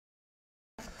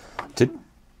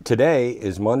Today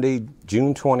is Monday,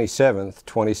 June 27th,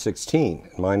 2016.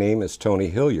 My name is Tony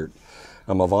Hilliard.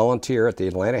 I'm a volunteer at the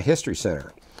Atlanta History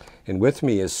Center, and with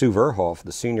me is Sue Verhoff,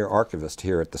 the senior archivist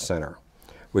here at the center.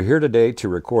 We're here today to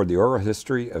record the oral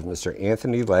history of Mr.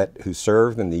 Anthony Lett, who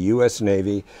served in the U.S.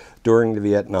 Navy during the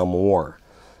Vietnam War.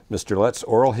 Mr. Lett's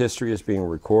oral history is being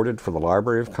recorded for the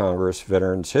Library of Congress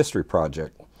Veterans History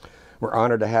Project. We're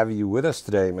honored to have you with us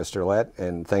today, Mr. Lett,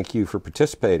 and thank you for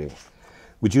participating.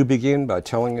 Would you begin by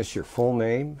telling us your full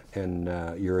name and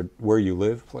where you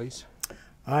live, please?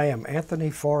 I am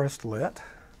Anthony Forrest Lett,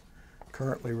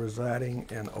 currently residing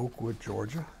in Oakwood,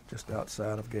 Georgia, just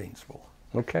outside of Gainesville.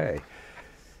 Okay.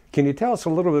 Can you tell us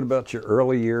a little bit about your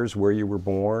early years, where you were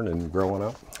born and growing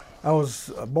up? I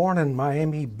was born in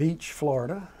Miami Beach,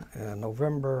 Florida, on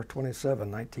November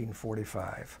 27,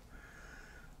 1945.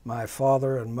 My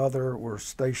father and mother were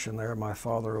stationed there. My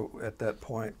father at that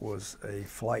point was a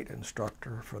flight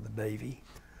instructor for the Navy,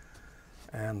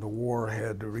 and the war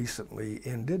had recently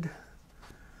ended.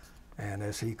 And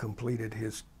as he completed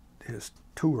his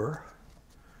tour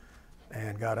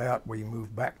and got out, we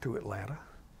moved back to Atlanta.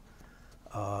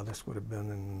 This would have been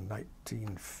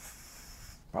in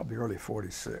probably early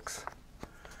 46.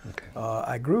 Okay.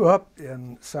 I grew up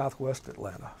in southwest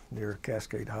Atlanta near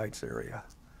Cascade Heights area.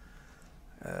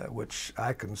 Which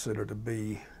I consider to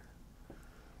be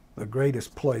the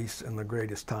greatest place and the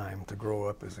greatest time to grow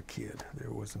up as a kid. There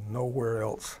was nowhere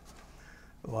else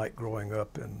like growing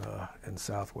up in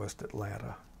southwest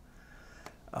Atlanta.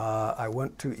 I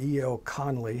went to E.L.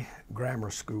 Conley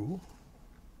Grammar School.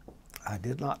 I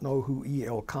did not know who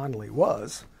E.L. Conley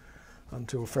was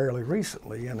until fairly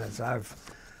recently, and as I've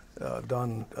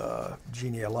done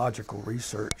genealogical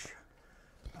research,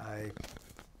 I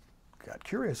got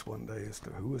curious one day as to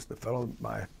who was the fellow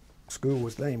my school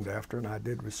was named after, and I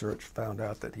did research, found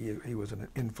out that he was an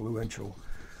influential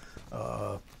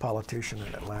politician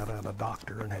in Atlanta and a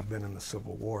doctor and had been in the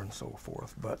Civil War and so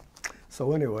forth. But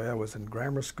so anyway, I was in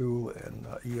grammar school in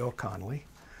E.L. Conley.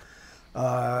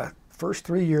 First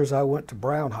 3 years I went to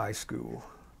Brown High School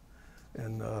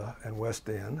in West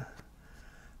End,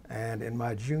 and in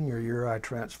my junior year I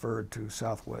transferred to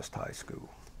Southwest High School.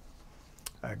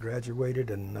 I graduated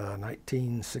in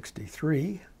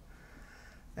 1963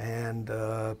 and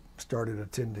started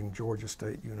attending Georgia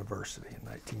State University in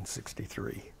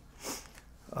 1963.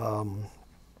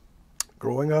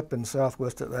 Growing up in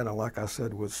southwest Atlanta, like I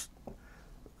said, was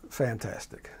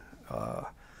fantastic.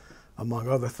 Among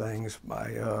other things,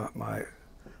 my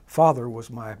father was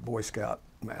my Boy Scout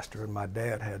master, and my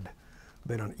dad had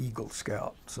been an Eagle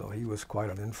Scout, so he was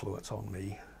quite an influence on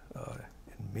me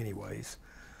in many ways.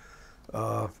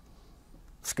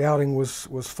 Scouting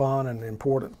was fun and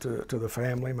important to the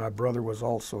family. My brother was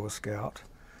also a scout.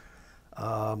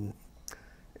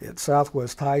 At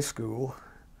Southwest High School,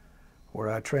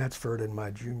 where I transferred in my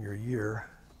junior year,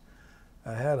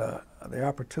 I had the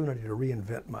opportunity to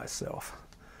reinvent myself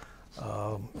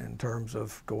in terms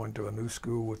of going to a new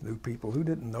school with new people who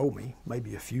didn't know me.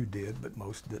 Maybe a few did, but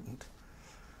most didn't.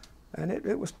 And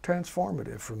it was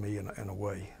transformative for me in a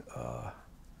way.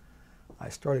 I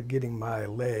started getting my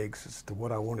legs as to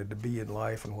what I wanted to be in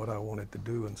life and what I wanted to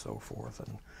do and so forth.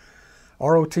 And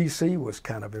ROTC was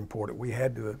kind of important. We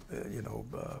had to,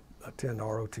 attend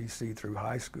ROTC through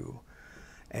high school.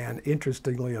 And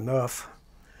interestingly enough,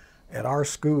 at our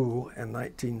school in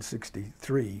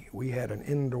 1963, we had an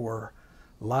indoor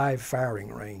live firing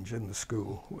range in the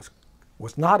school. It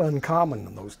was not uncommon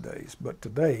in those days, but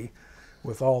today,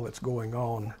 with all that's going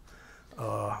on,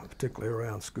 particularly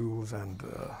around schools and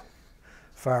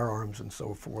firearms and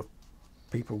so forth,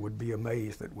 people would be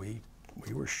amazed that we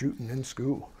were shooting in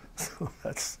school. So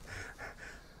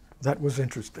that was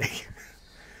interesting.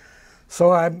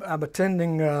 So I'm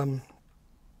attending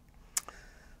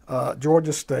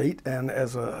Georgia State, and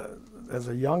as a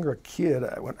younger kid,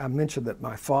 I mentioned that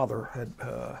my father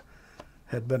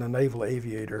had been a naval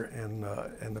aviator in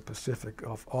the Pacific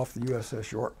off the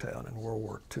USS Yorktown in World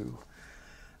War II,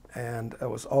 and I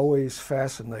was always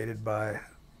fascinated by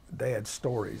Dad's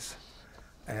stories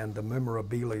and the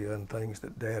memorabilia and things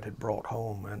that Dad had brought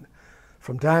home. And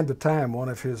from time to time, one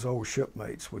of his old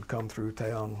shipmates would come through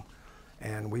town,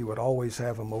 and we would always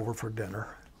have him over for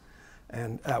dinner.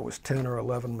 And I was 10 or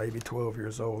 11, maybe 12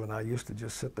 years old, and I used to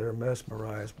just sit there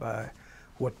mesmerized by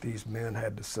what these men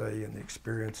had to say and the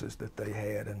experiences that they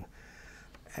had,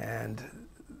 and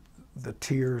the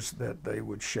tears that they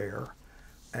would share,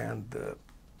 and the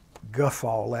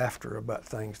guffaw laughter about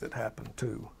things that happened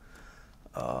too.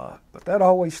 But that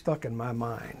always stuck in my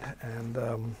mind, and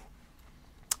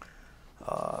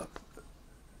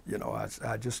you know,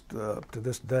 I just to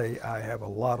this day I have a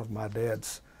lot of my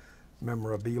dad's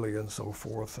memorabilia and so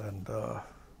forth, and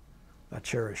I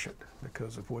cherish it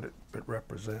because of what it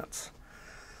represents.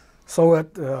 So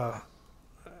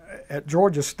at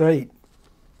Georgia State,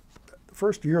 the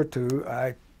first year or two,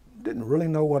 I didn't really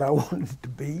know what I wanted to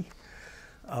be,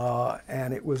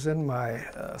 and it was in my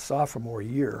sophomore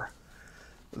year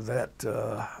that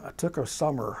I took a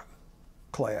summer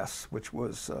class, which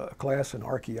was a class in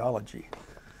archaeology,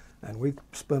 and we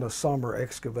spent a summer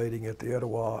excavating at the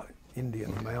Etowah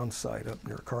Indian mound site up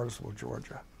near Cartersville,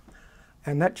 Georgia.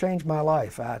 And that changed my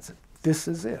life. I said, this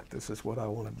is it. This is what I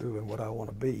want to do and what I want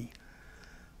to be.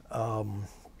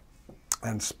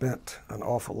 And spent an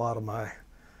awful lot of my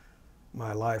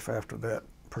life after that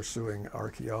pursuing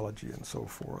archaeology and so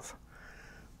forth.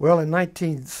 Well, in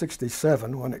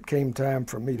 1967, when it came time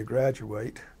for me to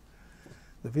graduate,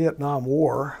 the Vietnam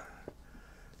War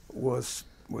was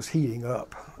heating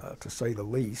up, to say the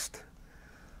least.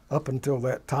 Up until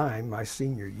that time, my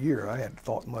senior year, I hadn't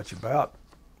thought much about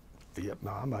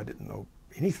Vietnam. I didn't know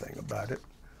anything about it.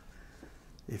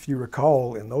 If you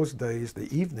recall, in those days,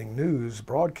 the evening news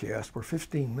broadcasts were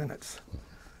 15 minutes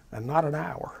and not an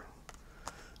hour.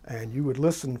 And you would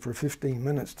listen for 15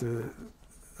 minutes to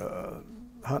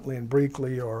Huntley and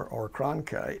Brinkley or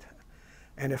Cronkite.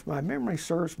 And if my memory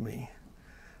serves me,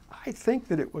 I think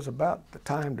that it was about the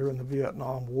time during the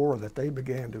Vietnam War that they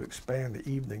began to expand the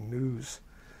evening news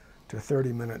to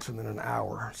 30 minutes and then an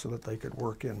hour so that they could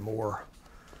work in more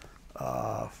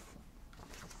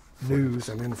news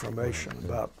and information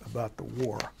about the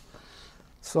war.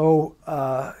 So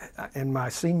in my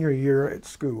senior year at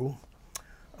school,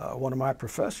 one of my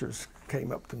professors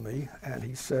came up to me and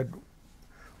he said,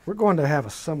 we're going to have a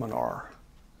seminar.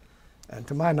 And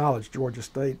to my knowledge, Georgia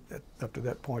State up to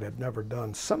that point had never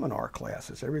done seminar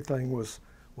classes. Everything was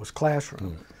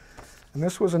classroom. And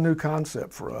this was a new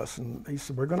concept for us. And he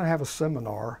said, we're going to have a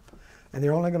seminar, and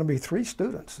there are only going to be 3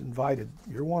 students invited.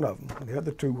 You're one of them. And the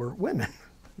other 2 were women,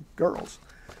 girls.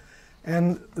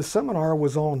 And the seminar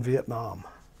was on Vietnam.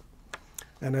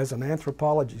 And as an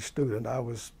anthropology student, I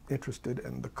was interested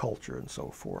in the culture and so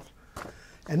forth.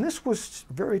 And this was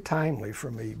very timely for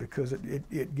me because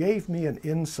it gave me an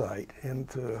insight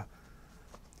into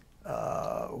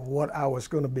what I was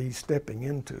going to be stepping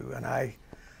into. And I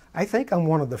think I'm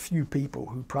one of the few people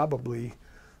who probably,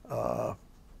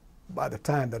 by the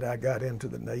time that I got into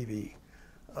the Navy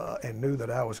and knew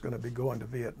that I was going to be going to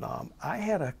Vietnam, I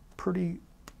had a pretty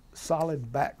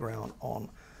solid background on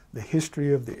the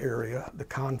history of the area, the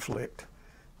conflict,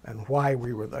 and why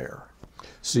we were there.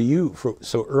 So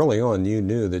so early on, you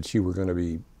knew that you were going to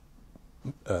be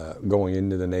going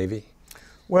into the Navy?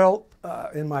 Well,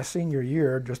 in my senior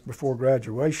year, just before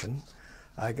graduation,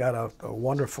 I got a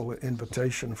wonderful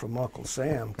invitation from Uncle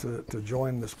Sam to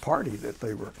join this party that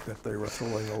they were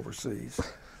throwing overseas.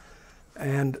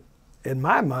 And in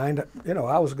my mind, you know,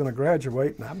 I was going to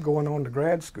graduate and I'm going on to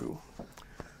grad school.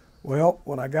 Well,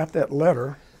 when I got that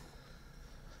letter,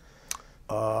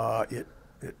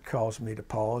 it caused me to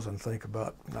pause and think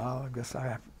about, no, I guess I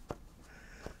have to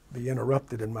be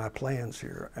interrupted in my plans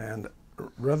here. And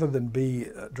rather than be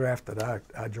drafted,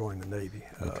 I joined the Navy.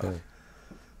 Okay.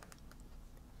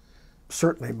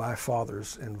 Certainly my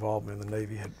father's involvement in the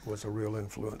Navy was a real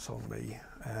influence on me.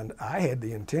 And I had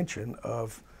the intention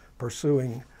of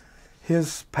pursuing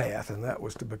his path, and that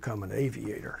was to become an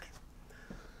aviator.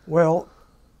 Well,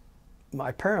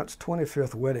 my parents'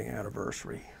 25th wedding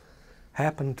anniversary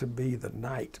happened to be the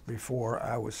night before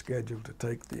I was scheduled to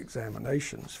take the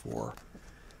examinations for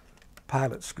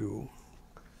pilot school.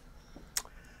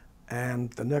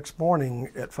 And the next morning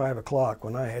at 5 o'clock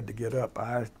when I had to get up,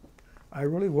 I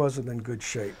really wasn't in good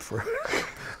shape for,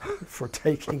 for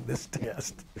taking this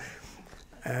test.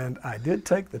 And I did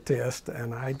take the test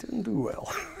and I didn't do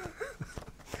well.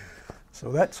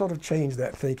 So that sort of changed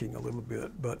that thinking a little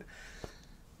bit, but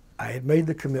I had made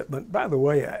the commitment. By the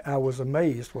way, I was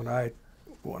amazed when I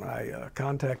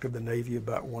contacted the Navy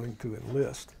about wanting to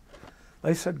enlist.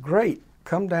 They said, great,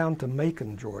 come down to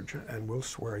Macon, Georgia, and we'll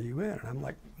swear you in. And I'm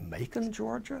like, Macon,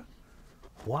 Georgia?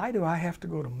 Why do I have to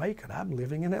go to Macon? I'm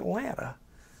living in Atlanta.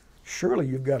 Surely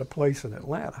you've got a place in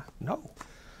Atlanta. No.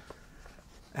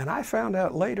 And I found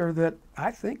out later that I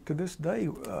think to this day,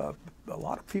 a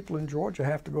lot of people in Georgia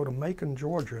have to go to Macon,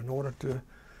 Georgia in order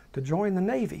to join the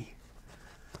Navy.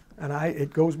 And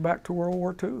it goes back to World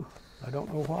War II. I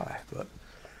don't know why, but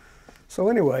so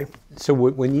anyway. So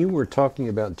when you were talking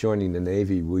about joining the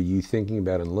Navy, were you thinking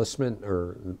about enlistment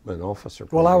or an officer?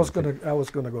 Well, I was going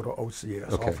to go to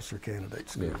OCS, okay. Officer Candidate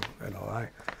School. Yeah. You know,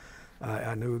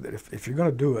 I knew that if you're going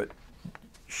to do it,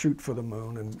 shoot for the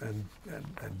moon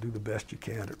and do the best you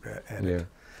can at yeah. it.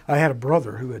 I had a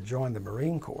brother who had joined the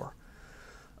Marine Corps,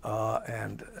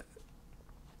 And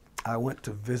I went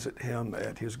to visit him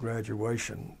at his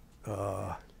graduation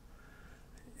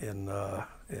in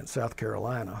South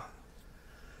Carolina,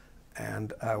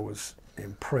 and I was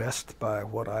impressed by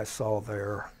what I saw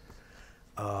there.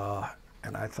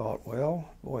 And I thought,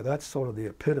 well, boy, that's sort of the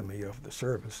epitome of the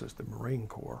service, is the Marine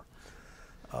Corps.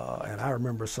 And I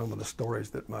remember some of the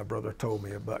stories that my brother told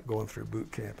me about going through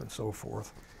boot camp and so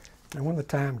forth. And when the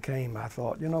time came, I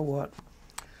thought, you know what,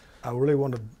 I really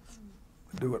want to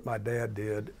do what my dad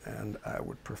did, and I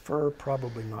would prefer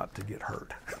probably not to get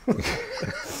hurt.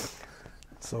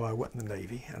 So I went in the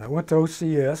Navy, and I went to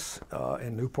OCS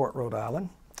in Newport, Rhode Island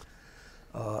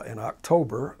in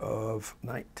October of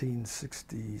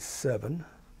 1967.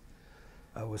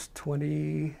 I was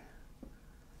 20,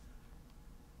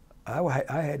 I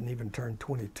hadn't even turned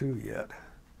 22 yet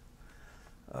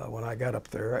when I got up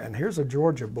there. And here's a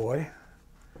Georgia boy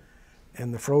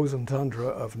in the frozen tundra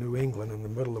of New England in the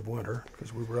middle of winter,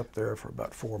 because we were up there for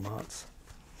about 4 months,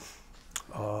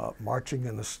 marching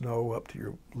in the snow up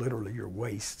to literally your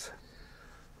waists,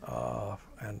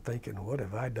 and thinking, what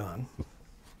have I done?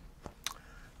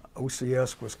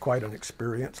 OCS was quite an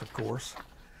experience, of course.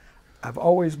 I've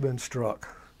always been struck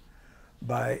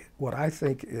by what I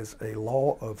think is a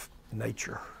law of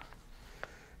nature,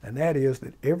 and that is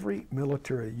that every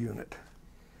military unit,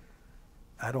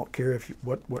 I don't care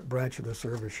what branch of the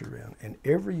service you're in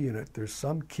every unit there's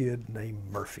some kid named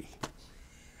Murphy.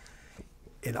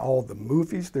 In all the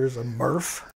movies there's a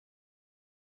Murph,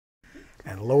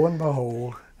 and lo and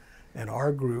behold, in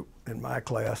our group, in my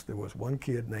class, there was one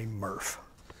kid named Murph.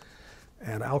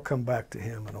 And I'll come back to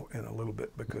him in a little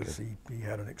bit, because he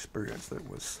had an experience that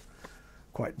was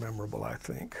quite memorable, I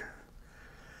think.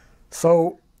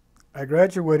 So I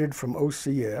graduated from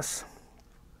OCS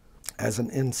as an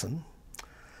ensign,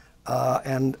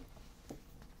 and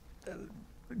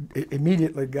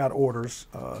immediately got orders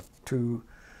to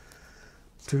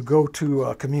go to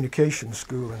a communications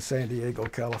school in San Diego,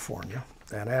 California.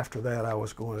 And after that, I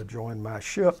was going to join my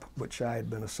ship, which I had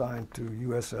been assigned to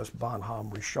USS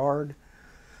Bonhomme Richard,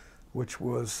 which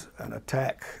was an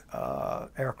attack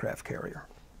aircraft carrier.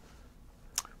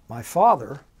 My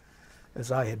father,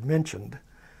 as I had mentioned,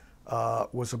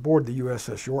 was aboard the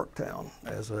USS Yorktown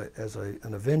as an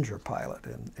Avenger pilot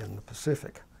in the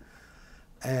Pacific.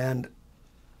 And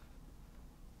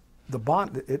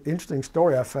the interesting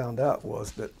story I found out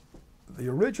was that the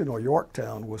original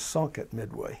Yorktown was sunk at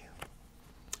Midway.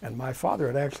 And my father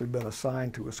had actually been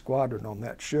assigned to a squadron on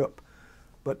that ship,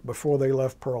 but before they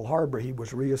left Pearl Harbor, he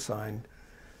was reassigned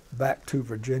back to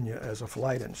Virginia as a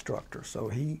flight instructor. So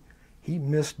he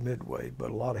missed Midway,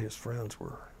 but a lot of his friends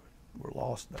were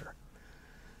lost there.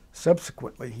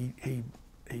 Subsequently, he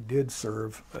did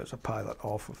serve as a pilot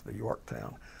off of the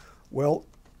Yorktown. Well,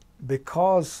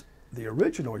 because the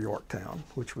original Yorktown,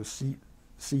 which was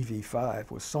CV-5,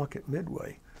 was sunk at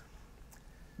Midway,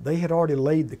 they had already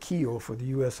laid the keel for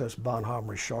the USS Bonhomme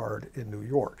Richard in New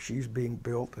York. She's being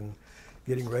built and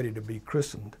getting ready to be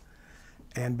christened.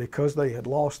 And because they had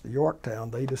lost the Yorktown,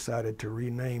 they decided to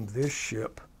rename this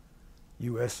ship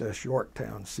USS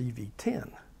Yorktown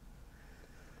CV-10.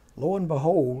 Lo and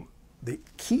behold, the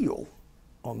keel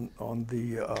on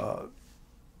the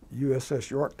USS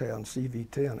Yorktown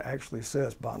CV-10 actually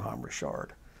says Bonhomme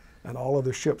Richard, and all of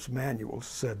the ship's manuals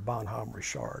said Bonhomme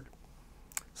Richard.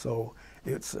 So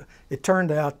it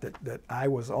turned out that I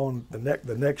was on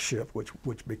the next ship,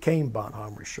 which became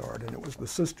Bonhomme Richard, and it was the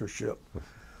sister ship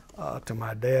to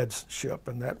my dad's ship,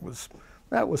 and that was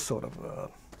sort of an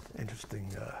interesting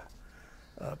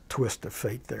twist of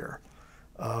fate there.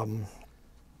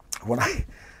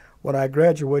 When I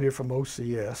graduated from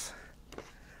OCS,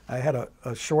 I had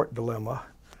a short dilemma.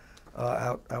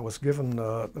 I was given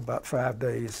about 5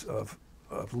 days of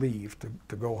leave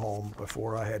to go home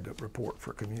before I had to report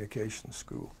for communications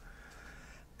school.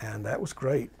 And that was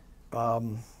great.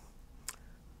 Only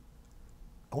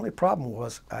problem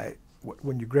was,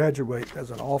 when you graduate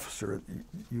as an officer,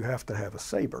 you have to have a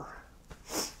saber.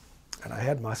 And I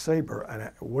had my saber, and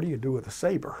what do you do with a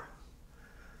saber?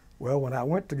 Well, when I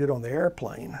went to get on the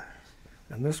airplane,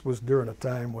 and this was during a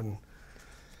time when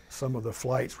some of the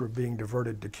flights were being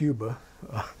diverted to Cuba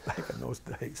back in those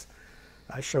days,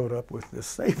 I showed up with this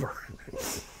saber.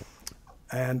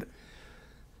 And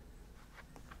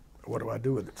what do I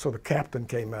do with it? So the captain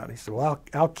came out and he said, well,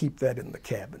 I'll keep that in the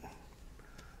cabin.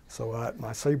 So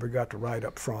my saber got to ride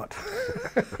up front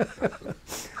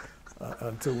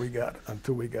until we got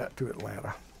to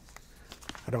Atlanta.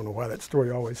 I don't know why that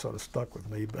story always sort of stuck with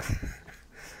me, but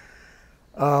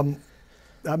I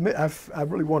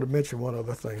really want to mention one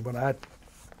other thing. When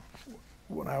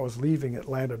I was leaving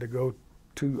Atlanta to go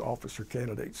to officer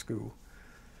candidate school.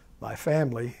 My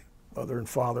family, mother and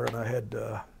father, and I had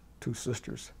 2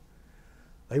 sisters.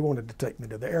 They wanted to take me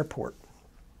to the airport.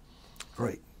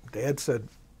 Great. Dad said,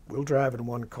 we'll drive in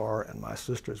one car and my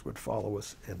sisters would follow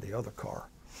us in the other car.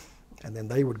 And then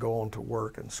they would go on to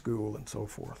work and school and so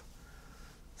forth.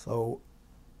 So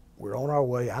we're on our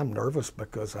way. I'm nervous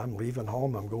because I'm leaving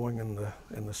home. I'm going in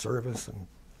the service, and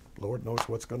Lord knows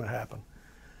what's going to happen.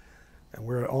 And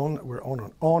we're on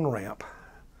an on-ramp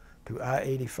to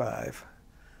I-85,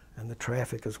 and the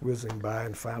traffic is whizzing by,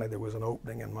 and finally there was an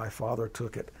opening, and my father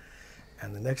took it.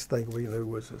 And the next thing we knew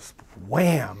was this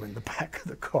wham in the back of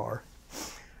the car.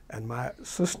 And my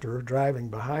sister, driving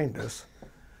behind us,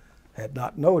 had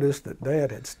not noticed that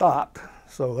Dad had stopped,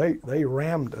 so they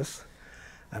rammed us.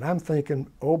 And I'm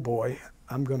thinking, oh boy,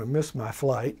 I'm going to miss my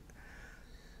flight.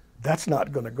 That's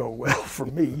not going to go well for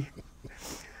me.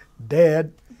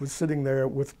 Dad was sitting there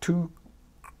with 2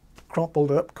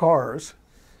 crumpled up cars,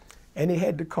 and he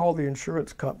had to call the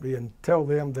insurance company and tell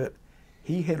them that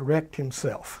he had wrecked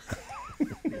himself.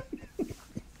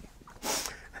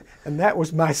 And that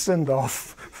was my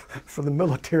send-off for the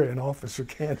military and officer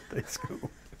candidate school.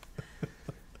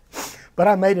 But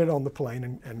I made it on the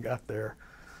plane and got there,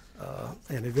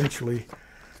 and eventually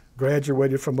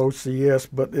graduated from OCS,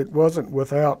 but it wasn't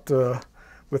without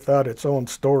its own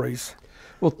stories.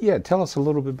 Well, yeah, tell us a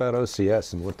little bit about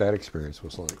OCS and what that experience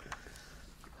was like.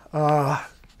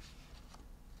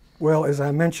 Well, as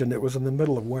I mentioned, it was in the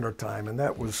middle of wintertime, and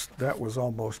that was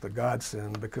almost a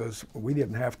godsend because we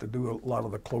didn't have to do a lot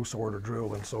of the close order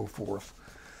drill and so forth.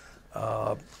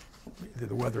 The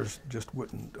weather just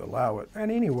wouldn't allow it.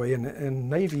 And anyway, in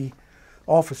Navy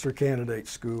officer candidate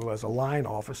school, as a line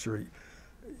officer,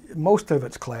 most of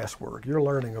it's classwork. You're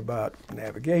learning about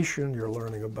navigation. You're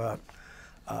learning about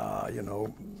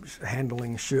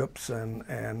handling ships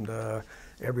and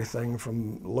everything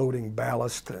from loading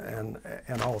ballast and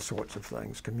all sorts of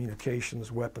things,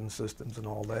 communications, weapon systems, and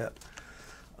all that.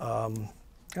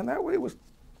 And that way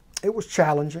it was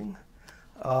challenging.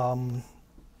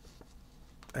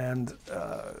 And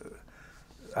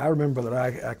I remember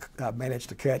that I managed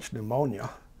to catch pneumonia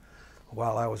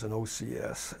while I was in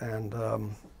OCS. And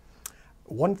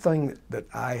one thing that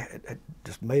I had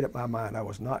just made up my mind, I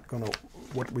was not going to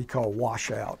what we call wash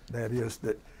out. That is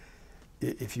that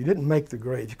if you didn't make the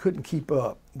grade, you couldn't keep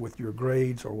up with your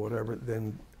grades or whatever,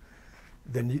 then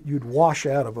you'd wash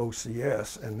out of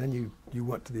OCS, and then you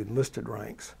went to the enlisted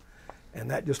ranks. And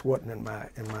that just wasn't in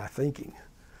my thinking.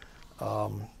 I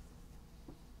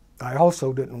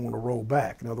also didn't want to roll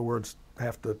back. In other words,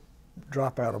 have to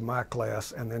drop out of my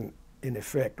class and then, in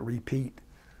effect, repeat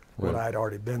what I'd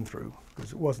already been through,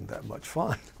 because it wasn't that much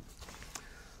fun.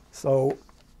 So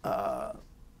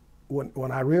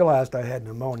when I realized I had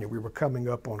pneumonia, we were coming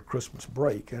up on Christmas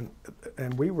break, and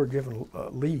we were given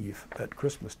leave at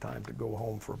Christmas time to go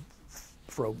home for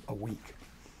a week.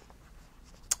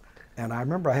 And I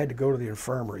remember I had to go to the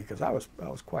infirmary because I was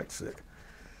quite sick.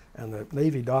 And the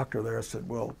Navy doctor there said,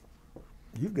 well,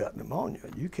 you've got pneumonia,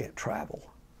 you can't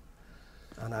travel.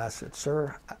 And I said,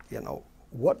 sir,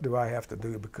 what do I have to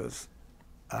do, because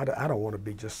I don't want to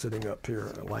be just sitting up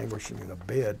here languishing in a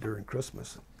bed during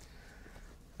Christmas.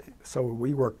 So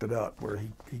we worked it out where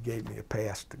he gave me a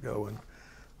pass to go, and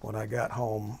when I got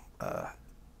home,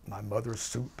 my mother's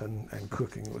soup and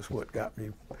cooking was what got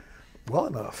me well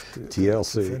enough to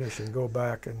finish and go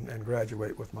back and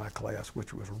graduate with my class,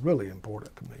 which was really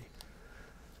important to me.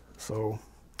 So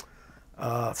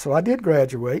I did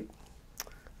graduate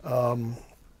and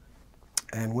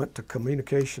went to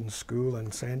communications school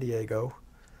in San Diego.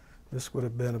 This would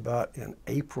have been about in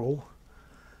April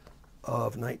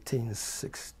of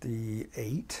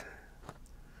 1968.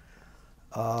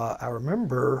 I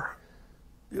remember,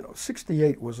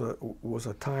 68 was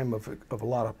a time of a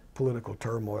lot of political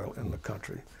turmoil in the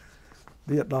country.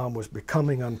 Vietnam was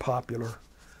becoming unpopular.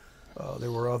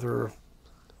 There were other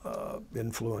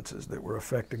influences that were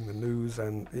affecting the news,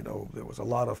 and there was a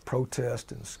lot of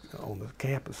protest on the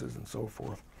campuses and so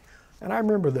forth. And I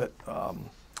remember that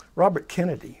Robert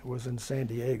Kennedy was in San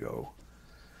Diego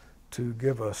to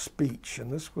give a speech,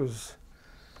 and this was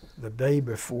the day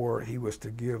before he was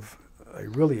to give a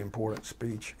really important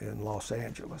speech in Los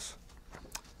Angeles.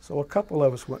 So a couple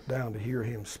of us went down to hear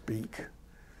him speak,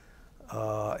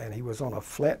 and he was on a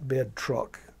flatbed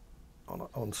truck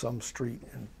on some street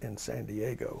in San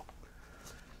Diego,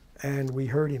 and we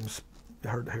heard his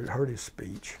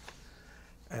speech.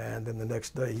 And then the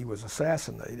next day he was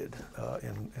assassinated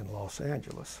in Los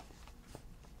Angeles.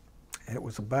 And it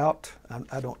was about,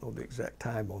 I don't know the exact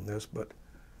time on this, but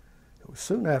it was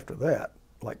soon after that,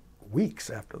 like weeks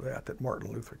after that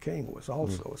Martin Luther King was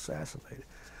also assassinated.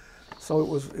 So it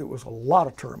was a lot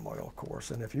of turmoil, of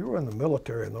course. And if you were in the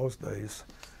military in those days,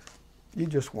 you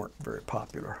just weren't very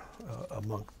popular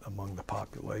among the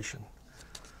population.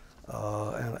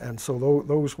 And so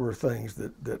those were things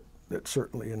that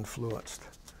certainly influenced.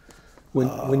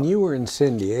 When you were in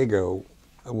San Diego,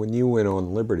 when you went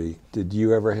on Liberty, did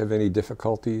you ever have any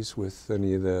difficulties with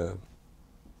any of the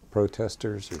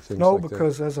protesters or things no, like that? No,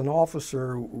 because as an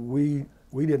officer, we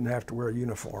didn't have to wear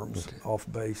uniforms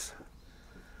off base.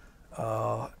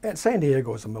 And San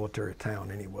Diego is a military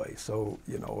town anyway, so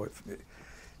you know,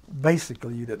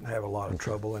 basically you didn't have a lot of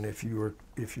trouble. And if you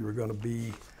were going to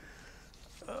be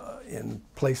in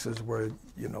places where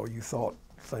you know you thought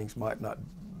things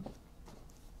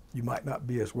you might not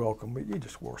be as welcome, but you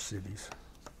just wore civvies.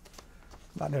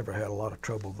 I never had a lot of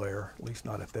trouble there, at least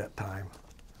not at that time.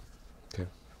 Okay.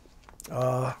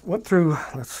 Went through,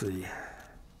 let's see.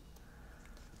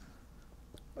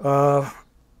 I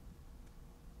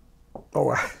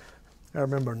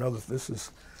remember this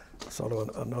is sort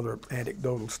of another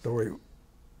anecdotal story.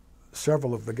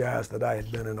 Several of the guys that I had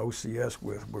been in OCS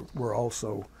with were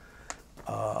also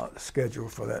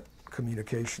scheduled for that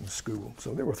communications school.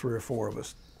 So there were 3 or 4 of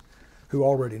us who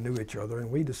already knew each other,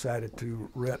 and we decided to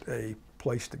rent a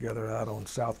place together out on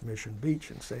South Mission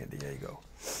Beach in San Diego,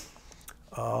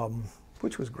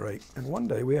 which was great. And one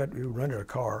day we rented a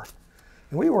car,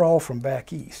 and we were all from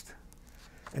back east,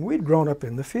 and we'd grown up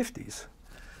in the 50s.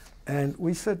 And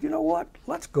we said, you know what,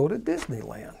 let's go to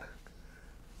Disneyland.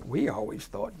 We always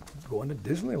thought going to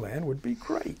Disneyland would be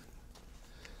great.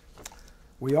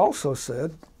 We also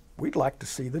said we'd like to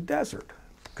see the desert,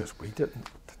 because we didn't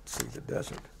see the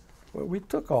desert. Well, we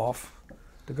took off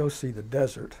to go see the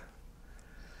desert,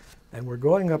 and we're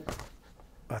going up,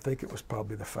 I think it was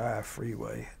probably the 5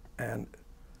 freeway, and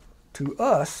to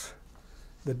us,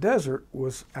 the desert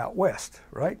was out west,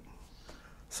 right?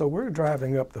 So we're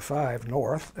driving up the 5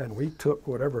 north, and we took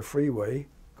whatever freeway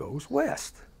goes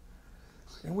west.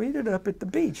 And we ended up at the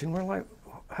beach, and we're like,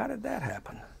 how did that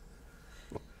happen?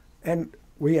 And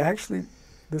we actually,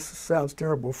 this sounds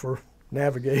terrible for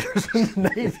navigators in the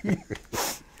Navy.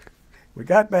 We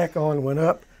got back on, went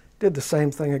up, did the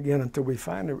same thing again until we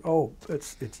finally,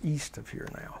 it's east of here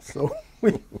now. So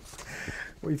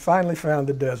we finally found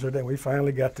the desert, and we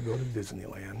finally got to go to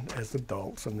Disneyland as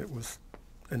adults, and it was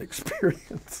an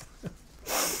experience.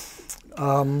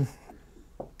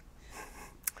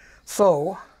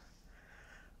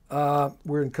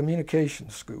 We're in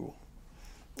communications school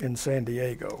in San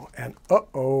Diego, and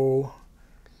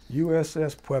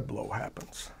USS Pueblo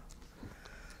happens.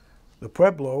 The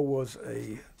Pueblo was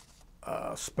a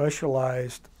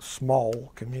specialized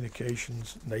small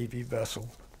communications Navy vessel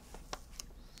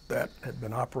that had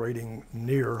been operating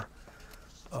near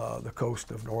the coast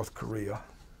of North Korea.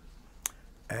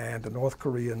 And the North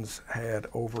Koreans had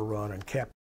overrun and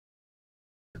captured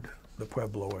the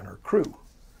Pueblo and her crew.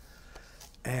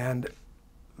 And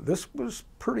this was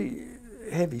pretty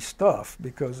heavy stuff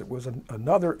because it was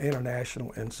another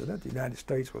international incident. The United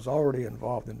States was already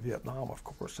involved in Vietnam, of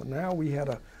course, and now we had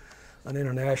an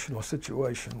international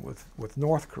situation with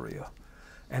North Korea.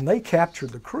 And they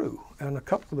captured the crew, and a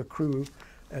couple of the crew,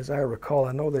 as I recall,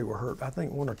 I know they were hurt. I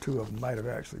think 1 or 2 of them might have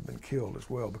actually been killed as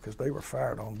well because they were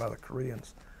fired on by the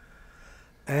Koreans.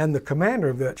 And the commander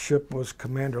of that ship was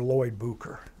Commander Lloyd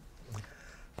Booker.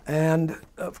 And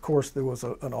of course there was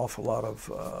an awful lot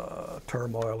of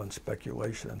turmoil and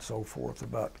speculation and so forth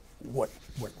about what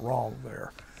went wrong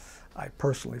there. I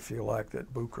personally feel like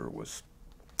that Booker was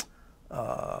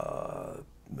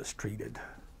mistreated.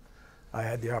 I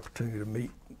had the opportunity to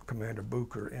meet Commander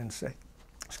Booker in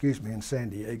San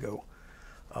Diego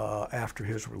after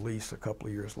his release a couple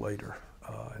of years later,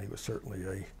 and he was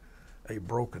certainly a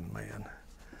broken man.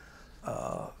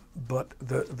 But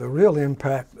the real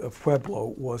impact of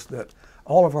Pueblo was that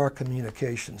all of our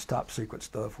communications, top secret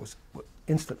stuff, was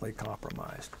instantly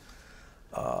compromised.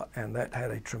 And that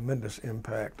had a tremendous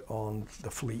impact on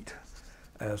the fleet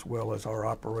as well as our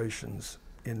operations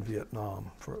in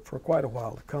Vietnam for quite a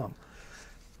while to come.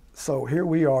 So here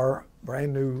we are,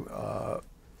 brand new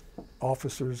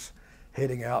officers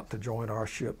heading out to join our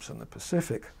ships in the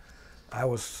Pacific. I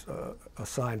was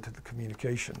assigned to the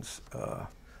communications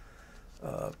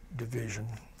division,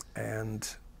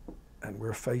 and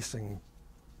we're facing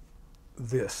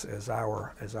this as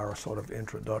our sort of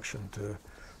introduction to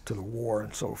the war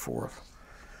and so forth.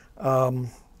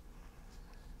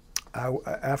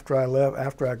 After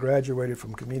I graduated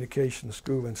from communications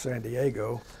school in San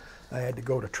Diego, I had to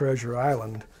go to Treasure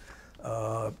Island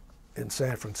in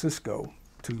San Francisco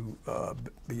to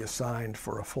be assigned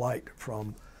for a flight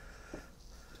from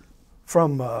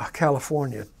from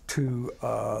California to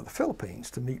the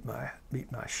Philippines to meet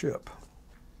my ship.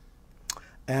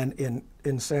 And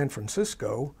in San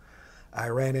Francisco, I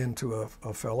ran into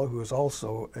a fellow who was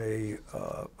also a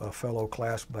fellow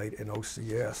classmate in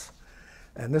OCS.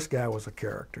 And this guy was a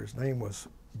character. His name was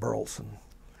Burleson.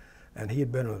 And he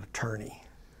had been an attorney.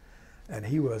 And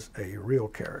he was a real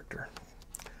character.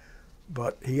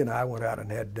 But he and I went out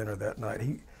and had dinner that night.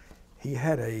 He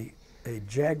had a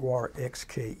Jaguar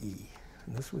XKE.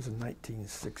 And this was in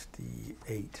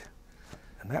 1968.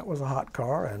 And that was a hot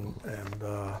car, and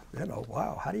you know,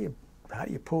 wow, how do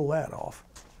you pull that off?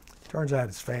 Turns out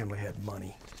his family had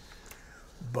money.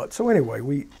 But so anyway,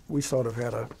 we sort of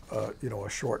had a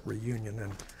short reunion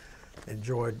and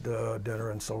enjoyed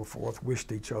dinner and so forth.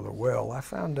 Wished each other well. I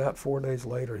found out 4 days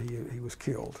later he was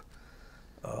killed.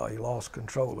 He lost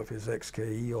control of his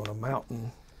XKE on a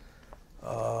mountain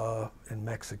in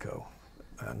Mexico,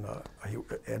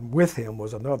 and with him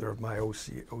was another of my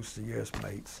OCS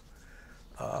mates.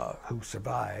 Who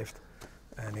survived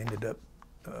and ended up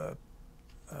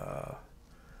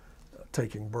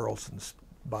taking Burleson's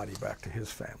body back to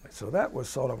his family. So that was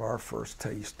sort of our first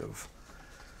taste of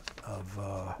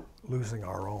losing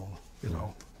our own, you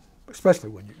know, especially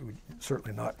when you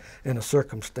certainly not in a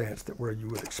circumstance where you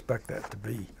would expect that to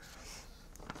be.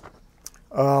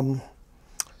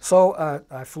 So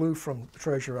I flew from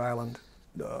Treasure Island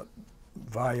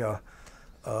via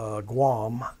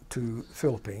Guam to the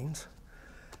Philippines.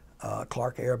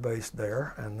 Clark Air Base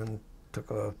there, and then took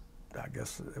I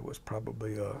guess it was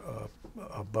probably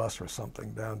a bus or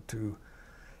something down to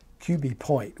QB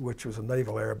Point, which was a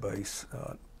naval air base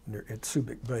at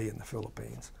Subic Bay in the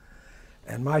Philippines.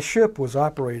 And my ship was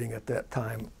operating at that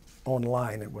time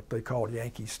online at what they called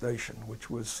Yankee Station, which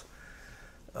was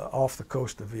off the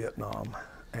coast of Vietnam.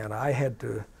 And I had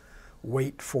to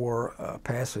wait for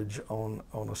passage on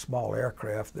a small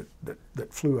aircraft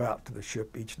that flew out to the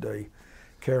ship each day,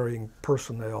 carrying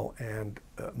personnel and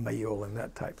mail and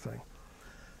that type thing.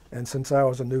 And since I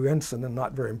was a new ensign and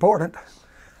not very important,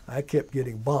 I kept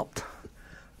getting bumped,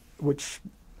 which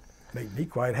made me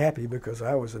quite happy because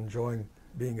I was enjoying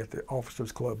being at the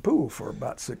Officers Club pool for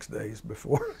about 6 days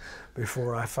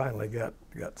before I finally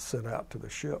got sent out to the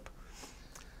ship.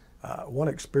 One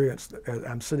experience,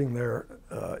 I'm sitting there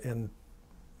in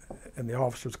the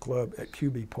Officers Club at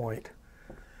QB Point,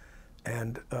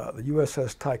 and the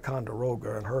USS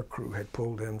Ticonderoga and her crew had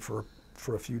pulled in for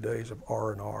a few days of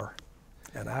R&R.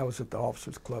 And I was at the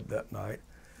Officers Club that night,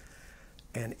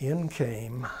 and in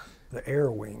came the Air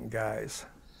Wing guys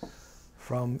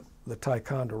from the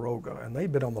Ticonderoga, and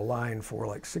they'd been on the line for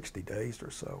like 60 days or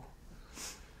so.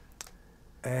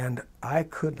 And I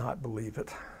could not believe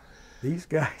it. These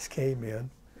guys came in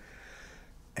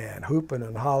and hooping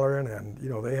and hollering, and you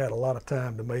know, they had a lot of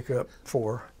time to make up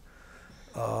for.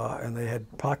 And they had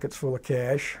pockets full of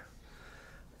cash,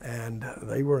 and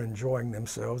they were enjoying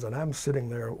themselves. And I'm sitting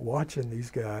there watching these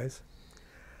guys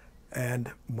and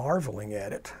marveling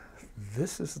at it.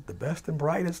 This is the best and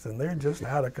brightest, and they're just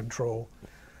out of control.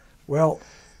 Well,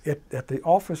 at the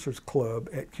Officers Club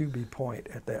at QB Point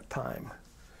at that time,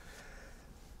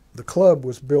 the club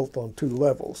was built on 2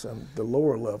 levels, and the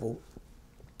lower level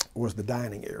was the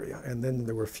dining area. And then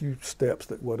there were a few steps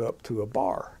that went up to a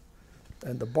bar.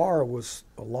 And the bar was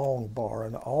a long bar,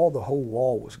 and the whole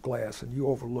wall was glass, and you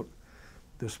overlooked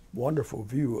this wonderful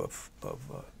view of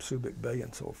Subic Bay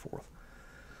and so forth.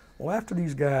 Well, after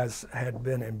these guys had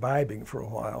been imbibing for a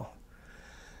while,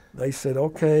 they said,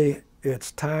 okay,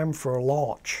 it's time for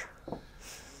launch.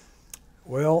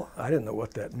 Well, I didn't know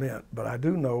what that meant, but I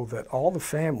do know that all the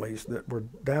families that were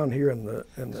down here in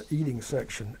the eating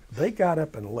section, they got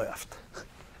up and left.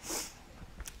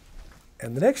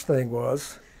 And the next thing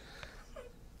was,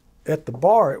 at the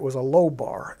bar, it was a low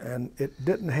bar, and it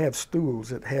didn't have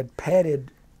stools. It had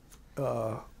padded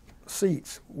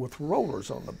seats with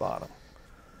rollers on the bottom.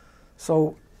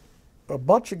 So a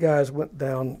bunch of guys went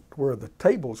down where the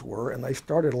tables were, and they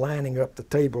started lining up the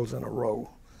tables in a row.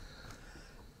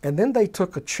 And then they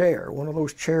took a chair, one of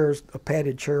those chairs, a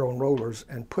padded chair on rollers,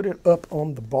 and put it up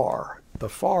on the bar, the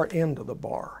far end of the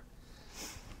bar.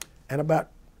 And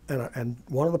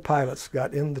one of the pilots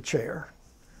got in the chair,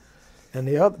 and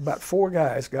about 4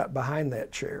 guys got behind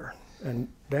that chair. And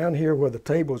down here where the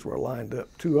tables were lined up,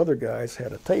 2 other guys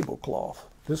had a tablecloth.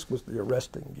 This was the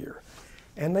arresting gear.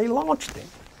 And they launched him.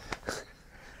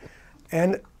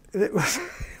 And it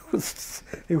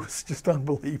was just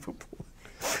unbelievable.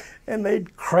 And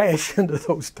they'd crash into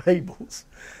those tables.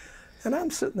 And I'm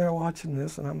sitting there watching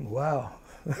this, and I'm, wow.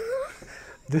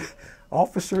 The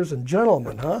officers and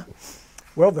gentlemen, huh?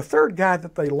 Well, the 3rd guy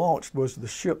that they launched was the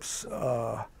ship's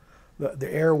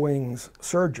the air wings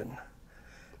surgeon,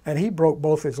 and he broke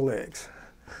both his legs.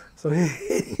 So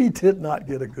he did not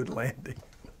get a good landing.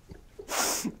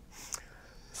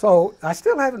 So I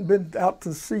still haven't been out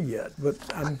to sea yet, but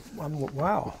I'm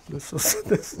wow, this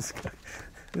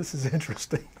is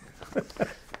interesting.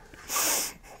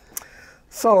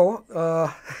 So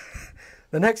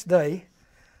the next day,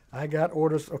 I got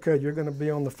orders. Okay, you're going to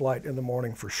be on the flight in the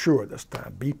morning for sure this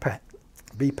time. Be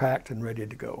packed and ready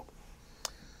to go.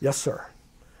 Yes, sir.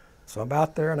 So I'm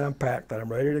out there and I'm packed and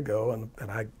I'm ready to go, and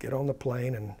I get on the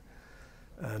plane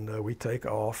and we take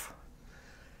off.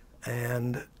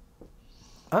 And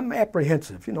I'm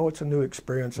apprehensive. You know, it's a new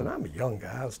experience, and I'm a young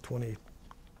guy. I was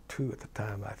 22 at the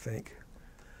time, I think.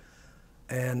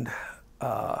 And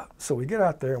so we get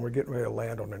out there and we're getting ready to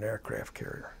land on an aircraft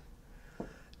carrier.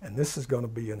 And this is going to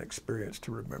be an experience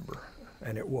to remember.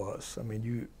 And it was. I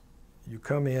mean, you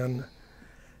come in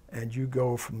and you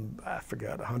go from, I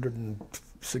forgot,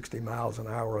 160 miles an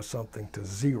hour or something to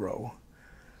 0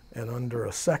 in under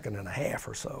a second and a half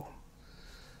or so.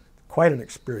 Quite an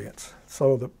experience.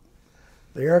 So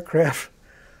the aircraft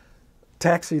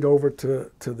taxied over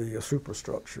to the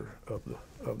superstructure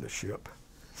of the ship,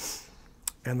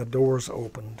 and the doors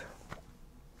opened,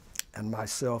 and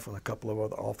myself and a couple of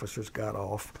other officers got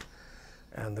off,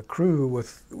 and the crew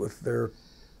with their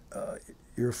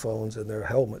earphones and their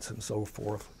helmets and so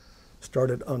forth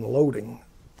started unloading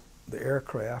the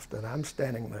aircraft, and I'm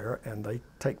standing there and they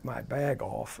take my bag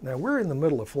off. Now we're in the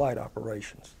middle of flight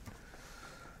operations.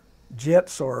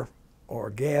 Jets are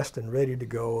gassed and ready to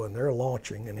go, and they're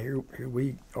launching, and here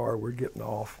we are, we're getting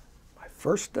off. My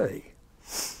first day,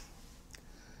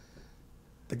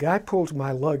 the guy pulls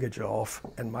my luggage off,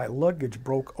 and my luggage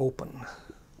broke open.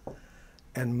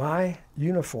 And my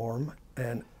uniform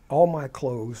and all my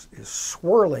clothes is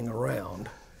swirling around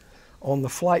on the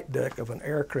flight deck of an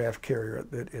aircraft carrier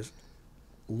that is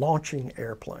launching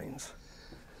airplanes.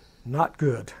 Not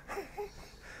good.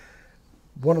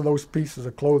 One of those pieces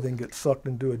of clothing gets sucked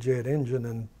into a jet engine,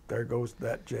 and there goes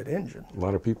that jet engine. A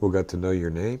lot of people got to know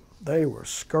your name. They were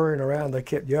scurrying around. They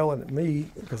kept yelling at me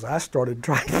because I started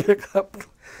trying to pick up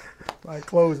my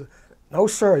clothes. No,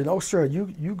 sir, no, sir,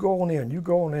 you go on in, you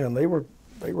go on in. They were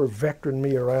vectoring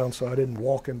me around so I didn't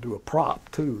walk into a prop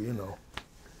too, you know.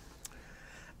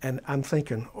 And I'm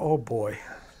thinking, oh boy,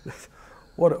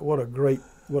 what a great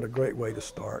way to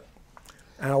start.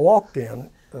 And I walked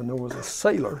in, and there was a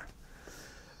sailor.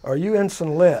 Are you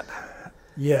Ensign Lett?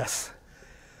 Yes.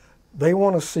 They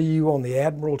want to see you on the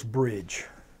Admiral's Bridge.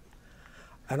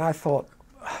 And I thought,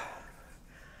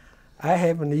 I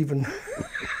haven't even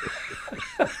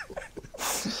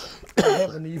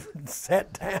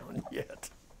sat down yet.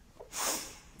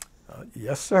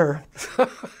 Yes, sir.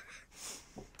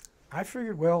 I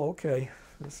figured, well, okay,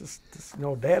 this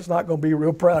Dad's not going to be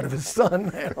real proud of his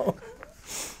son now.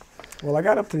 Well, I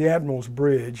got up to the Admiral's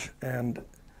Bridge, and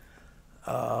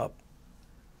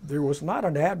there was not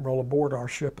an admiral aboard our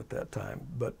ship at that time,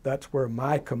 but that's where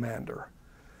my commander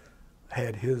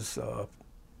had his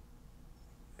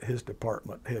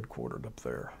department headquartered up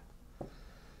there.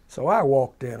 So I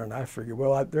walked in, and I figured,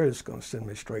 well, they're just going to send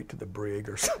me straight to the brig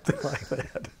or something like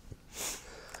that.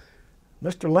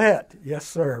 Mr. Lett, yes,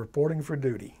 sir, reporting for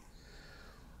duty.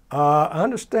 I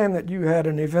understand that you had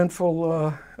an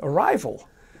eventful arrival.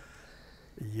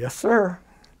 Yes, sir.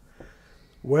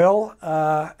 Well,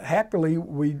 happily,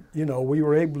 we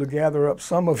were able to gather up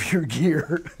some of your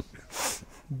gear,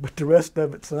 but the rest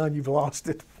of it, son, you've lost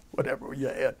it, whatever you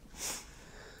had.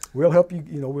 We'll help you,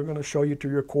 we're going to show you to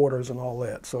your quarters and all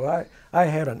that. So I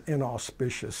had an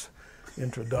inauspicious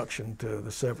introduction to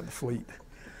the 7th Fleet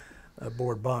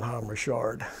aboard Bonhomme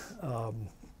Richard.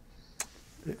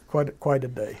 Quite a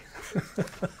day.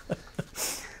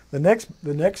 The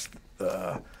next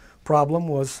problem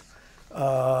was,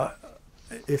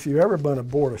 if you've ever been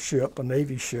aboard a ship, a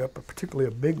Navy ship, or particularly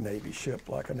a big Navy ship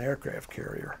like an aircraft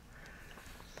carrier,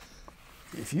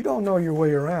 if you don't know your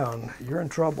way around, you're in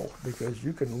trouble, because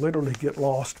you can literally get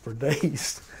lost for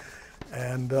days.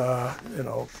 And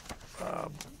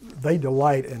they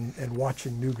delight in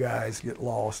watching new guys get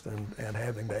lost and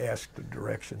having to ask the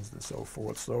directions and so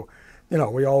forth. So,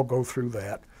 we all go through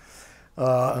that.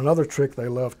 Another trick they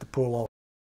love to pull on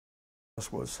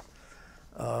us was,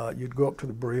 you'd go up to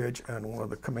the bridge, and one of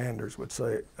the commanders would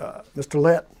say, Mr.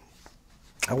 Lett,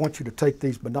 I want you to take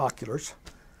these binoculars,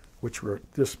 which were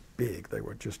this big. They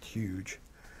were just huge.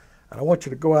 And I want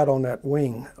you to go out on that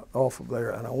wing off of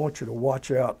there, and I want you to watch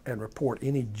out and report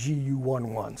any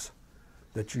GU-11s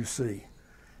that you see.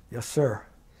 Yes, sir.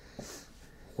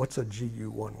 What's a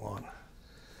GU-11?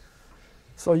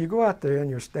 So you go out there, and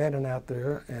you're standing out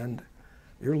there, and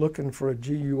you're looking for a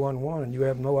GU-11 and you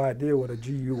have no idea what a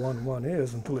GU-11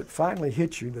 is until it finally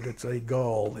hits you that it's a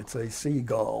gull, it's a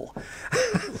seagull.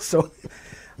 So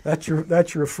that's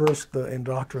your first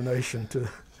indoctrination to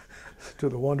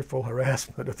the wonderful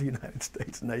harassment of the United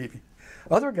States Navy.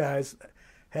 Other guys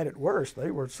had it worse.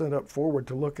 They were sent up forward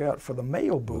to look out for the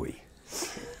mail buoy.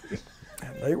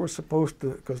 And they were supposed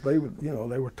to, because they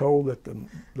were told that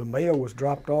the mail was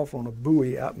dropped off on a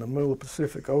buoy out in the middle of the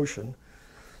Pacific Ocean,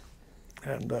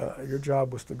 and your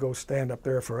job was to go stand up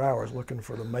there for hours looking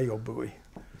for the mail buoy,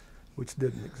 which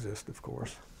didn't exist, of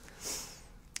course.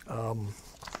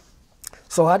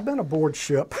 So I'd been aboard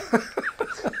ship.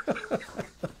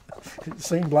 It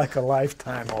seemed like a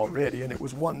lifetime already, and it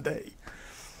was one day.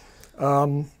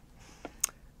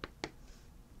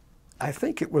 I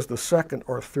think it was the second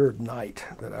or third night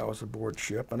that I was aboard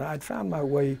ship, and I'd found my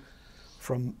way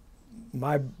from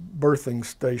my berthing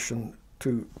station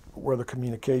to where the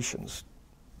communications,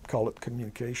 call it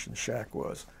communications shack,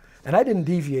 was. And I didn't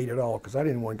deviate at all because I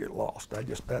didn't want to get lost. I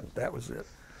just, that was it.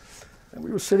 And we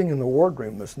were sitting in the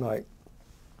wardroom this night,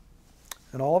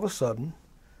 and all of a sudden,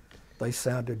 they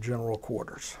sounded general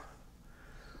quarters.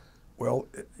 Well,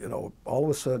 you know, all of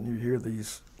a sudden you hear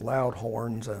these loud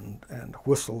horns and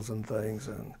whistles and things,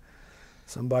 and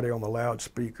somebody on the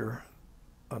loudspeaker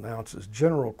announces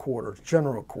general quarters,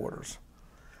 general quarters.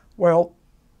 Well,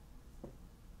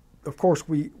 of course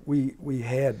we would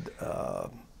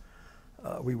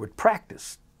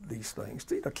practice these things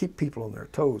to, you know, keep people on their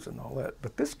toes and all that.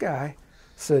 But this guy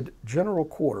said, general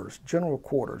quarters,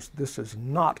 this is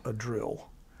not a drill.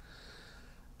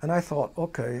 And I thought,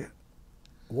 okay,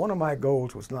 one of my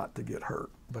goals was not to get hurt,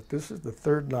 but this is the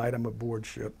third night I'm aboard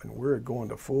ship, and we're going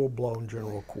to full-blown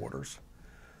general quarters.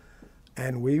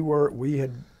 And we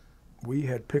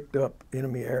had picked up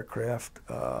enemy aircraft,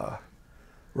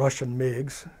 Russian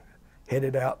MiGs,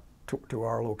 headed out to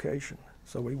our location.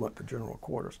 So we went to general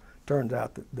quarters. Turns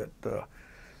out that the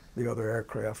other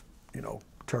aircraft, you know,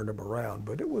 turned them around,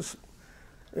 but it was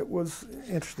an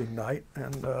interesting night,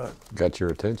 and got your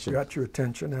attention. Got your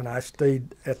attention, and I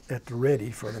stayed at the ready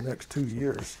for the next 2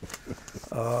 years.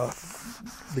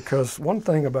 Because one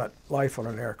thing about life on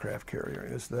an aircraft carrier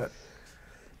is that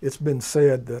it's been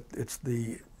said that it's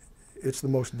the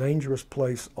most dangerous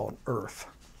place on Earth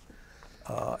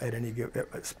at any given,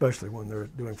 especially when they're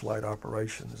doing flight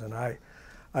operations. And I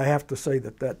have to say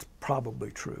that that's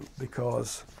probably true,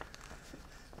 because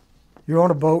you're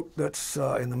on a boat that's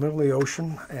in the middle of the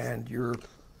ocean, and you're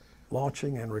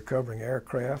launching and recovering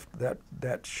aircraft.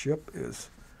 That ship is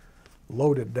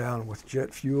loaded down with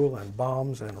jet fuel and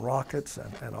bombs and rockets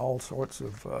and all sorts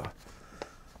of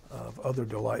other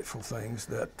delightful things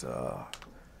that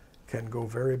can go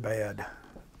very bad,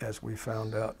 as we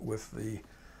found out with the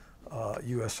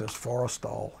USS Forrest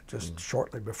just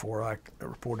shortly before I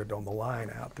reported on the line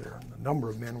out there. And a number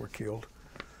of men were killed.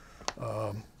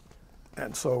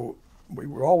 And so we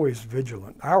were always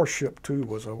vigilant. Our ship too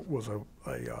was a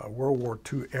World War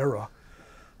II era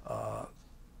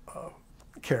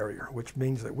carrier, which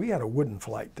means that we had a wooden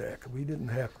flight deck. We didn't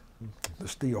have the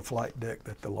steel flight deck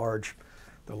that the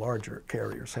larger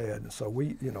carriers had. And so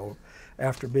we, you know,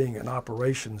 after being in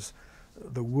operations,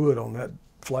 the wood on that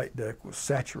flight deck was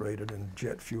saturated in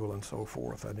jet fuel and so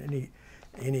forth. And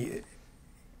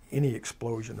any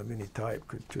explosion of any type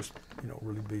could just, you know,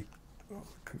 really be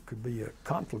could be a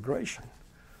conflagration.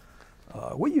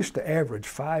 We used to average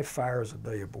 5 fires a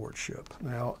day aboard ship.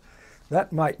 Now,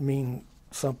 that might mean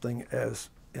something as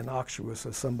innocuous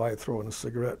as somebody throwing a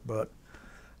cigarette butt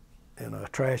in a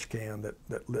trash can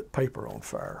that lit paper on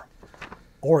fire.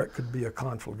 Or it could be a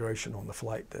conflagration on the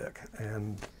flight deck.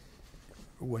 And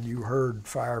when you heard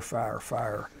fire, fire,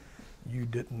 fire, you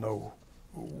didn't know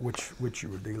which you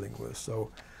were dealing with.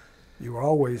 So you were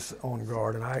always on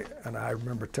guard, and I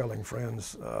remember telling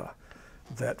friends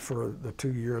that for the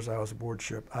 2 years I was aboard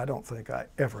ship, I don't think I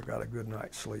ever got a good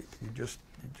night's sleep.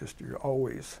 You're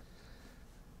always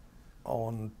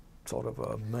on sort of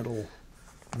a mental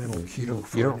cue.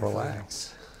 You don't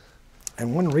relax.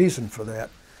 And one reason for that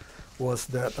was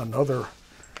that another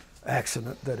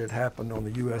accident that had happened on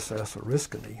the USS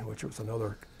Oriskany, which was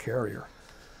another carrier.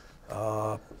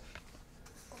 On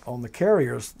the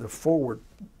carriers, the forward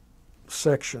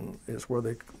section is where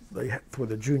where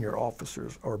the junior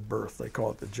officers are berthed. They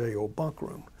call it the JO bunk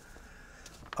room.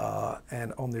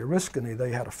 And on the Oriskany,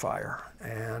 they had a fire,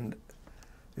 and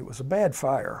it was a bad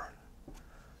fire.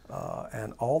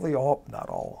 And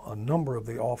a number of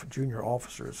the junior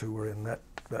officers who were in that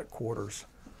quarters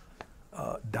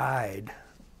died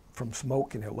from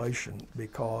smoke inhalation,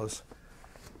 because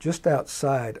just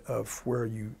outside of where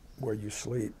you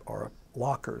sleep are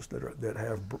lockers that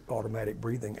have automatic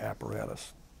breathing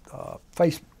apparatus,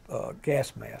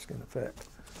 gas mask in effect.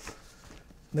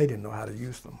 They didn't know how to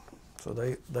use them, so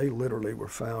they literally were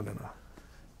found in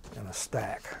a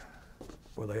stack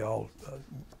where they all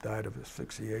died of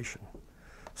asphyxiation.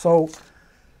 So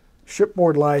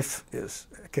shipboard life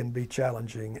can be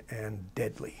challenging and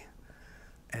deadly,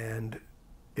 and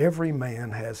every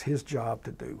man has his job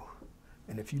to do.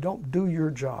 And if you don't do your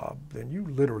job, then you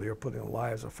literally are putting the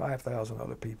lives of 5,000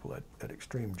 other people at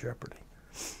extreme jeopardy.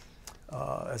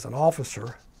 As an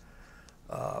officer,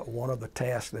 one of the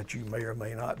tasks that you may or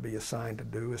may not be assigned to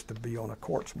do is to be on a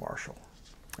courts-martial.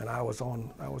 And I was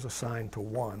assigned to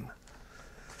one.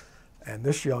 And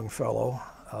this young fellow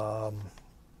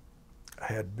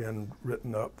had been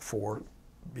written up for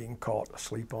being caught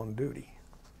asleep on duty.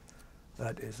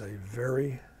 That is a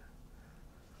very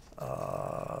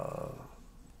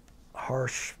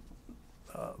harsh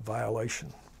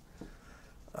violation.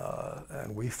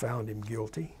 And we found him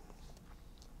guilty.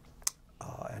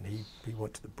 And he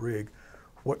went to the brig.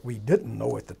 What we didn't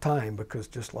know at the time, because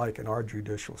just like in our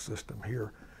judicial system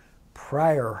here,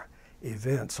 prior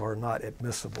events are not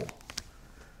admissible.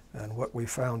 And what we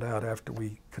found out after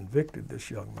we convicted this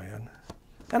young man,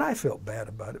 and I felt bad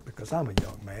about it because I'm a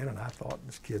young man and I thought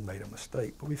this kid made a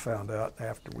mistake, but we found out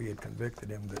after we had convicted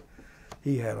him that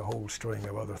he had a whole string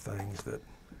of other things that,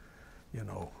 you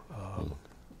know,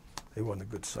 he wasn't a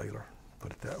good sailor,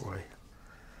 put it that way.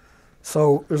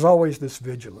 So there's always this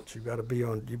vigilance. You've got to be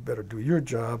on, you better do your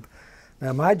job.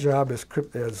 Now my job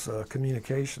as a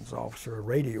communications officer, a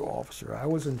radio officer, I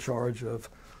was in charge of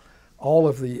all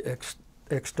of the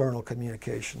external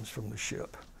communications from the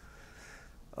ship.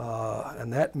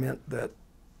 And that meant that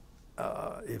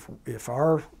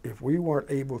if we weren't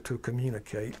able to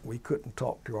communicate, we couldn't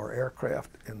talk to our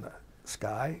aircraft in the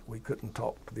sky, we couldn't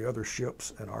talk to the other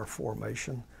ships in our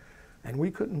formation, and we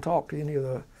couldn't talk to any of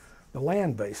the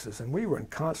land bases. And we were in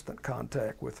constant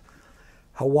contact with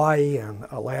Hawaii and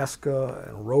Alaska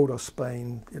and Rota,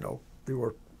 Spain. You know, there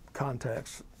were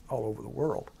contacts all over the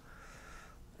world.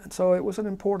 And so it was an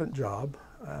important job,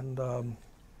 and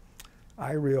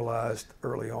I realized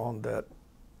early on that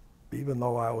even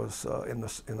though I was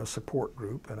in a support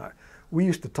group, and we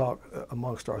used to talk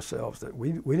amongst ourselves that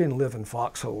we didn't live in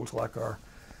foxholes like our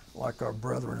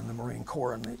brethren in the Marine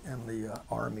Corps and the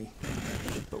Army,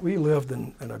 but we lived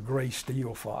in a gray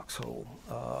steel foxhole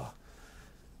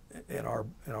in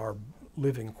our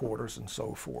living quarters and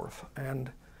so forth. And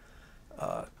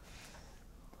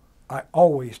I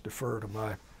always defer to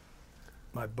my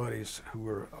buddies who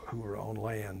were on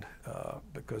land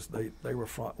because they were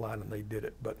frontline and they did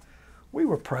it. But we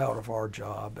were proud of our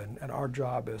job, and our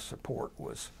job as support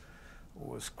was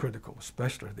critical,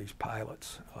 especially these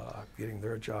pilots, getting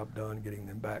their job done, getting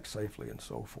them back safely and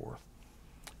so forth.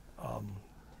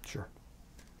 Sure.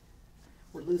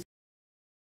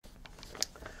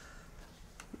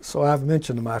 So I've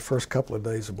mentioned my first couple of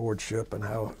days aboard ship and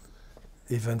how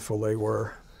eventful they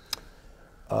were.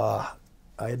 I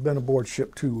had been aboard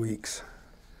ship 2 weeks,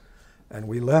 and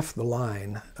we left the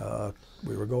line.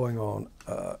 We were going on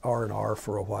R&R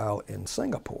for a while in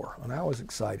Singapore, and I was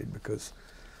excited because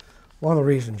one of the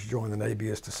reasons you join the Navy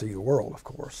is to see the world, of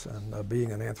course, and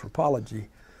being an anthropology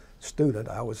student,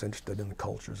 I was interested in the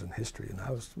cultures and history, and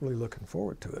I was really looking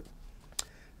forward to it.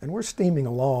 And we're steaming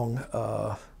along,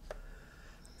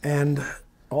 and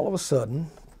all of a sudden,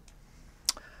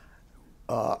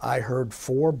 I heard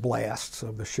 4 blasts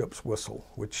of the ship's whistle,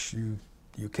 which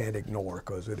you can't ignore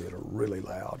because it is really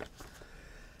loud.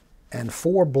 And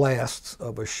 4 blasts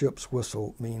of a ship's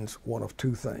whistle means one of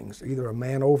 2 things: either a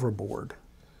man overboard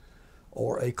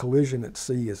or a collision at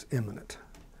sea is imminent.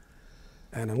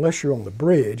 And unless you're on the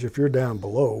bridge, if you're down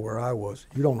below where I was,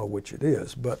 you don't know which it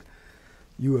is, but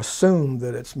you assume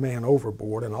that it's man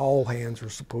overboard, and all hands are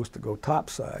supposed to go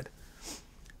topside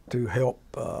to help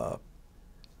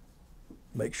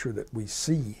make sure that we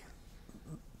see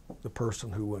the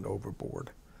person who went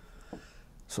overboard.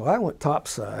 So I went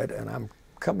topside, and I'm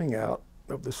coming out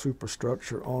of the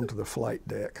superstructure onto the flight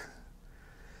deck,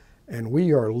 and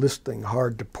we are listing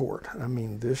hard to port. I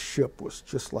mean, this ship was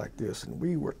just like this, and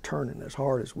we were turning as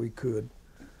hard as we could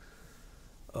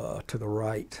to the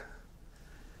right.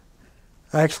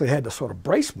 I actually had to sort of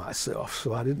brace myself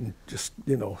so I didn't just,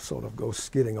 you know, sort of go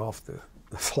skidding off the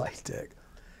flight deck.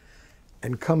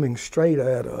 And coming straight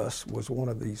at us was one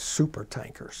of these super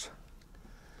tankers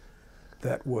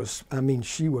that was, I mean,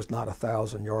 she was not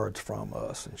 1,000 yards from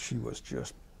us, and she was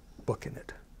just booking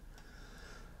it.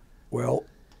 Well,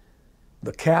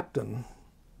 the captain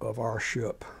of our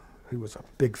ship, who was a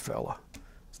big fella,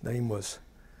 his name was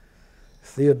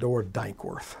Theodore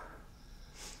Dankworth.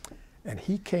 And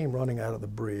he came running out of the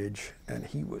bridge, and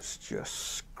he was just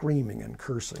screaming and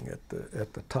cursing at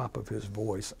the top of his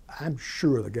voice. I'm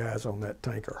sure the guys on that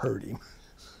tanker heard him.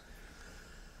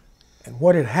 And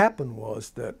what had happened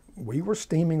was that we were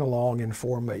steaming along in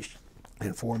formation,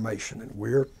 and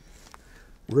we're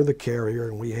the carrier,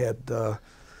 and we had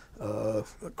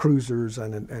cruisers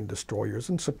and destroyers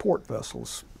and support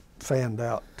vessels fanned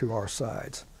out to our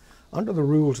sides. Under the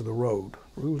rules of the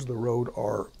road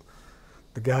are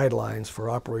the guidelines for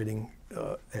operating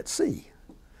at sea,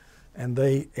 and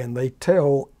they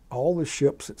tell all the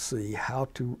ships at sea how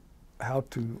to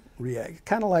react,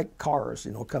 kind of like cars,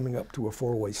 you know, coming up to a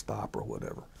four-way stop or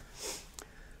whatever.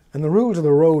 And the rules of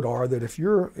the road are that if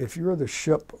you're the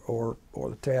ship or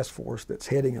the task force that's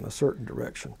heading in a certain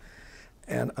direction,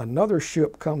 and another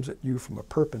ship comes at you from a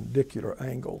perpendicular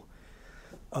angle,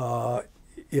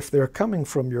 if they're coming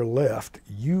from your left,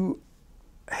 you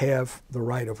have the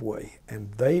right of way,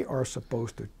 and they are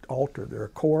supposed to alter their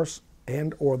course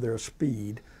and or their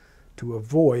speed to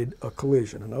avoid a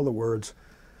collision. In other words,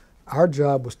 our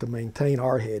job was to maintain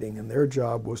our heading, and their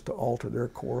job was to alter their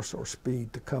course or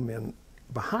speed to come in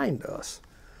behind us.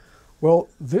 Well,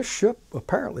 this ship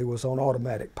apparently was on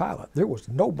automatic pilot. There was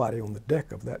nobody on the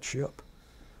deck of that ship,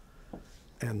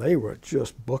 and they were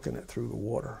just booking it through the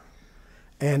water.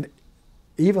 And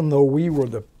even though we were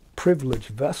the privileged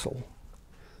vessel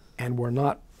and were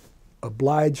not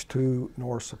obliged to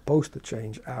nor supposed to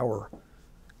change our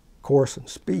course and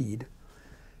speed,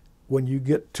 when you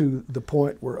get to the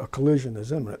point where a collision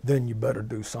is imminent, then you better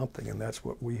do something, and that's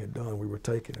what we had done. We were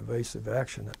taking evasive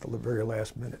action at the very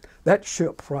last minute. That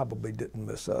ship probably didn't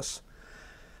miss us,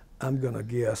 I'm going to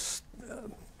guess,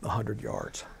 100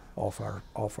 yards off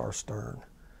our stern.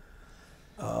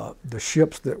 The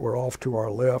ships that were off to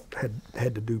our left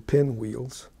had to do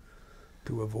pinwheels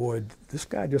to avoid. This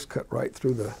guy just cut right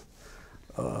through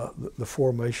the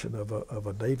formation of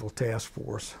a naval task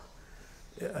force,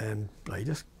 and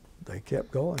they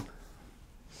kept going.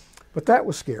 But that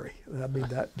was scary. I mean,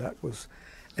 that was,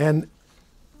 and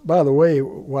by the way,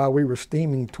 while we were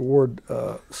steaming toward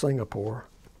Singapore,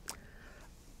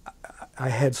 I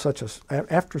had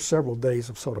after several days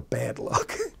of sort of bad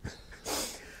luck,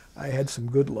 I had some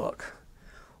good luck.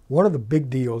 One of the big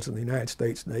deals in the United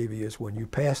States Navy is when you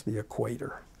pass the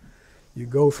equator, you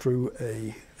go through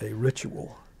a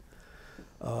ritual.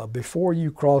 Before you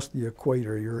cross the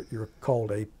equator, you're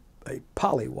called a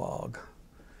polywog.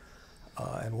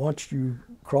 And once you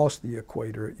cross the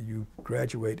equator, you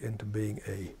graduate into being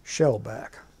a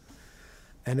shellback.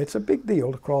 And it's a big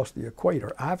deal to cross the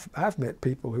equator. I've met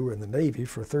people who were in the Navy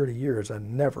for 30 years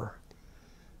and never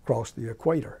crossed the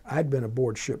equator. I'd been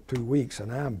aboard ship 2 weeks,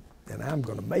 and I'm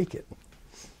going to make it.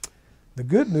 The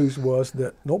good news was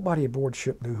that nobody aboard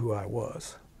ship knew who I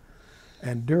was.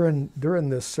 And during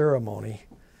this ceremony,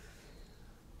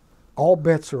 all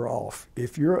bets are off.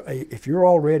 If you're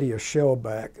already a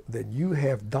shellback, then you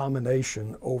have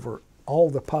domination over all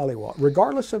the polywog,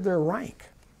 regardless of their rank.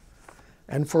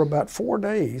 And for about 4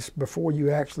 days before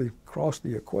you actually cross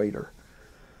the equator,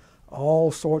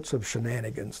 all sorts of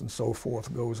shenanigans and so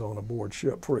forth goes on aboard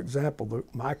ship. For example,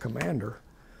 my commander,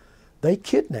 they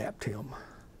kidnapped him.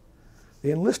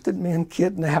 The enlisted men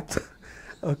kidnapped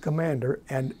a commander,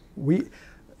 and we,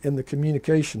 in the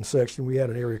communication section, we had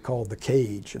an area called the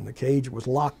cage, and the cage was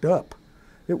locked up.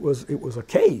 It was a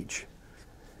cage,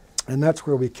 and that's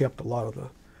where we kept a lot of the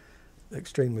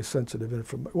extremely sensitive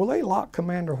information. Well, they locked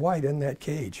Commander White in that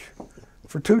cage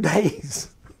for 2 days.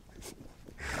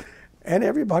 And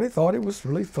everybody thought it was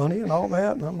really funny and all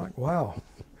that, and I'm like, wow,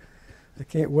 I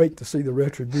can't wait to see the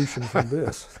retribution from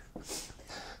this.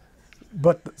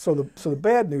 But so the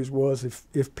bad news was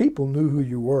if people knew who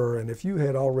you were, and if you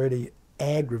had already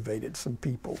aggravated some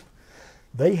people,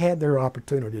 they had their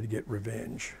opportunity to get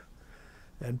revenge.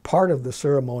 And part of the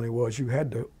ceremony was you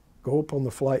had to go up on the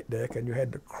flight deck and you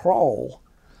had to crawl,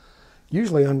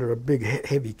 usually under a big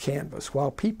heavy canvas,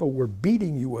 while people were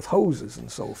beating you with hoses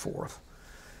and so forth.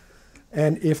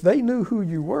 And if they knew who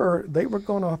you were, they were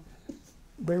gonna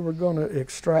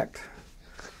extract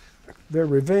their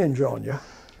revenge on you.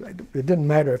 It didn't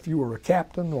matter if you were a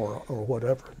captain or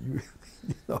whatever. You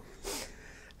know.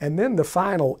 And then the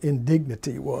final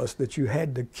indignity was that you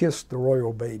had to kiss the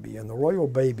royal baby, and the royal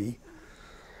baby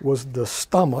was the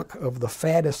stomach of the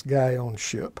fattest guy on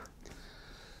ship.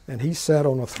 And he sat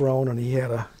on a throne, and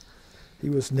he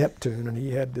was Neptune, and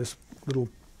he had this little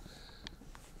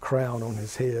crown on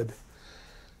his head.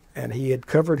 And he had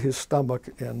covered his stomach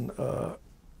in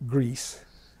grease.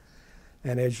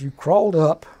 And as you crawled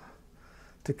up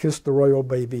to kiss the royal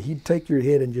baby, he'd take your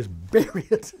head and just bury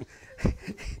it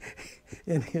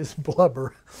in his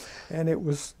blubber, and it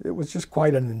was just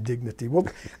quite an indignity. Well,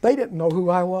 they didn't know who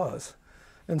I was,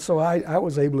 and so I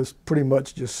was able to pretty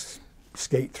much just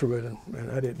skate through it,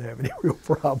 and I didn't have any real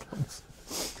problems.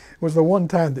 It was the one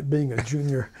time that being a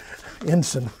junior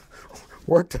ensign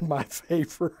worked in my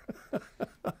favor.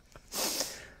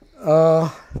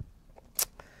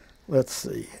 Let's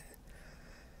see.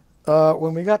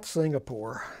 When we got to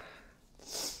Singapore,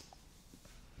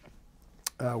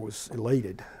 I was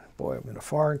elated. Boy, I'm in a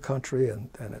foreign country, and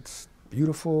it's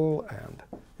beautiful and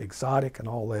exotic and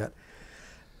all that.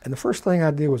 And the first thing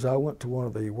I did was I went to one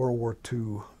of the World War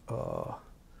II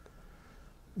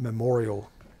memorial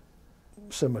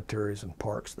cemeteries and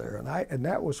parks there, and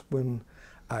that was when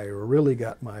I really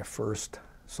got my first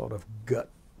sort of gut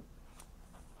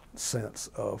sense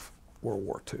of World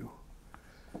War II.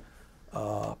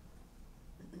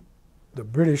 The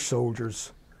British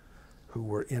soldiers who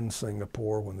were in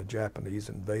Singapore when the Japanese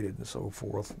invaded and so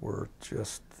forth were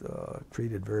just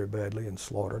treated very badly and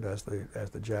slaughtered, as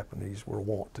the Japanese were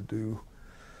wont to do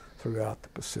throughout the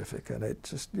Pacific. And it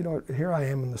just, you know, here I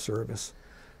am in the service,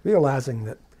 realizing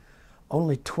that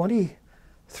only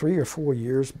 23 or 4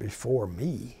 years before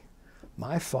me,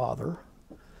 my father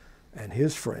and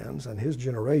his friends and his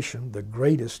generation, the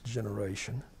greatest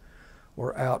generation,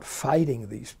 were out fighting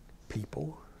these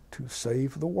people to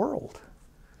save the world.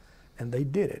 And they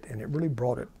did it, and it really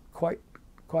brought it quite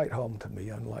home to me,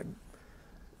 unlike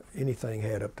anything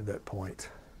had up to that point.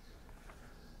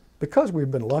 Because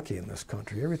we've been lucky in this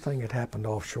country, everything that happened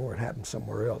offshore, it happened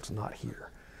somewhere else, not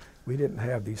here. We didn't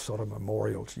have these sort of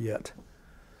memorials yet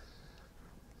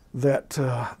that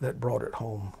brought it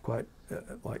home, quite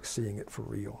like seeing it for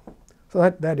real. So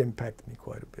that impacted me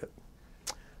quite a bit.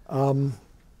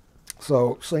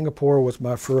 So Singapore was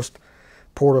my first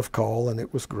port of call, and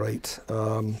it was great.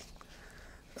 Now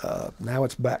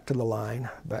it's back to the line,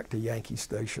 back to Yankee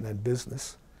Station and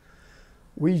business.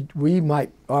 We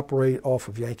might operate off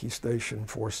of Yankee Station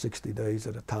for 60 days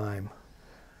at a time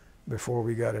before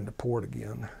we got into port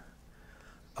again.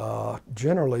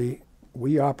 Generally,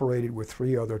 we operated with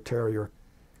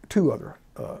two other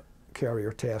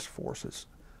carrier task forces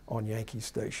on Yankee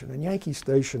Station. And Yankee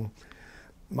Station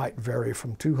might vary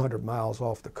from 200 miles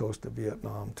off the coast of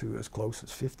Vietnam to as close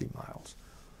as 50 miles.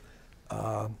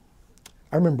 I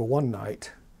remember one night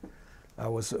I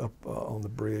was up on the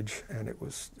bridge, and it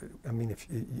was, I mean, if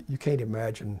you can't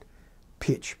imagine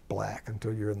pitch black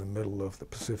until you're in the middle of the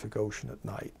Pacific Ocean at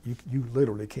night. You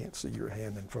literally can't see your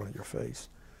hand in front of your face.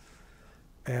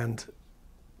 And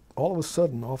all of a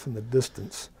sudden, off in the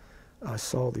distance, I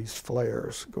saw these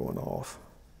flares going off.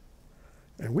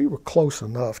 And we were close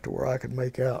enough to where I could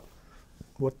make out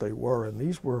what they were. And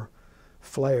these were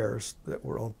flares that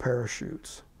were on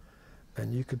parachutes.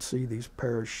 And you could see these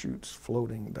parachutes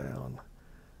floating down.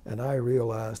 And I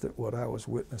realized that what I was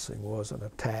witnessing was an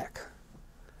attack,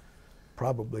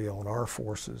 probably on our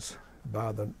forces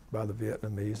by the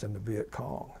Vietnamese and the Viet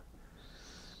Cong.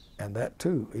 And that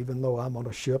too, even though I'm on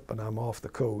a ship and I'm off the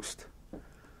coast,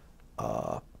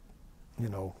 you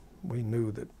know, we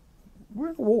knew that we're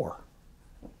in a war.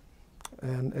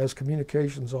 And as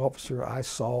communications officer, I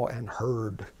saw and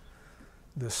heard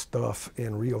this stuff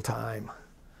in real time.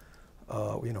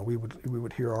 You know, we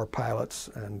would hear our pilots,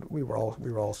 and we were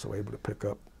also able to pick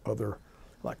up other,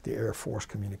 like the Air Force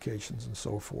communications and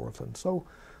so forth. And so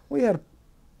we had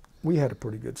a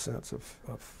pretty good sense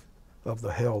of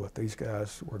the hell that these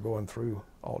guys were going through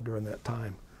all during that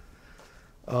time.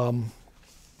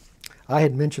 I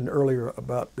had mentioned earlier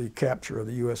about the capture of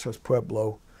the USS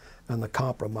Pueblo and the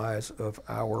compromise of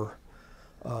our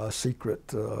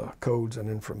secret codes and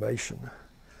information.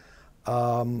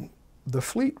 The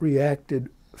fleet reacted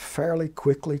fairly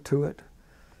quickly to it.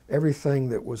 Everything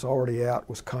that was already out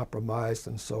was compromised,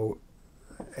 and so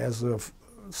as of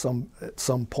at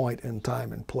some point in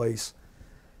time and place,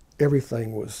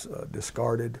 everything was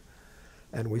discarded,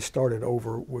 and we started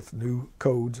over with new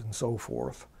codes and so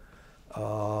forth,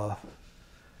 so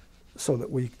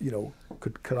that we, you know,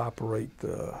 could operate.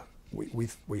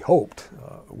 We hoped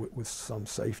with some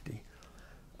safety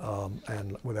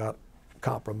and without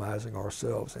compromising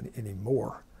ourselves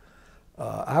anymore.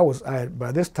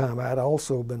 By this time, I had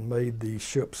also been made the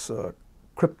ship's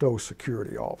crypto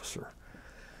security officer,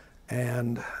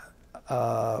 and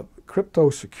crypto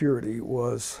security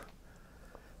was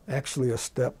actually a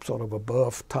step sort of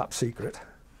above top secret,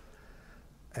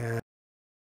 and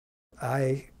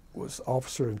I was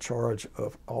officer in charge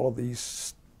of all of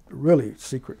these really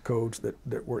secret codes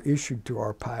that were issued to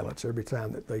our pilots every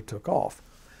time that they took off.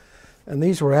 And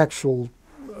these were actual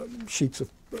sheets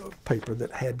of paper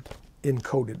that had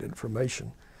encoded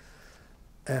information.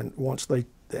 And once they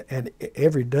and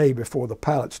every day before the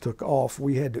pilots took off,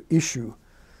 we had to issue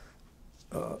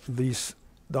these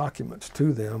documents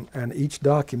to them, and each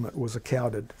document was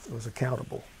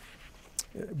accountable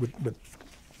with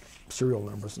serial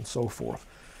numbers and so forth.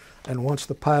 And once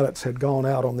the pilots had gone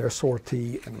out on their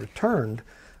sortie and returned,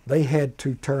 they had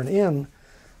to turn in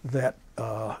that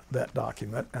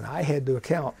document, and I had to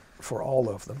account for all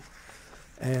of them.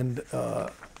 And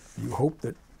you hope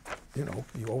that, you know,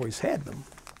 you always had them.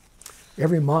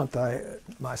 Every month,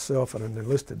 myself and an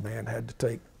enlisted man had to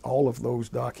take all of those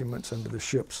documents into the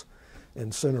ship's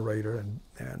incinerator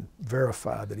and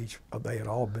verify that they had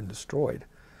all been destroyed.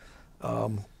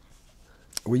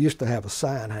 We used to have a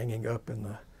sign hanging up in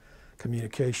the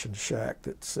communication shack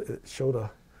that it showed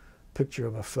a picture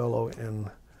of a fellow in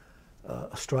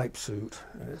a striped suit,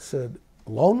 and it said,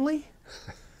 "Lonely?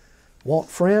 Want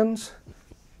friends?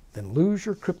 Then lose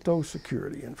your crypto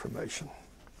security information."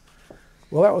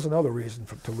 Well, that was another reason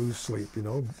to lose sleep. You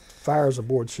know, fires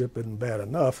aboard ship isn't bad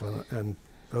enough, and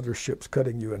other ships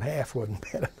cutting you in half wasn't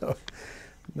bad enough.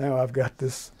 Now I've got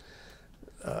this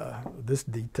this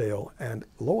detail, and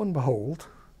lo and behold,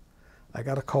 I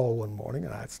got a call one morning,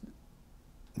 and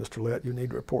 "Mr. Lett, you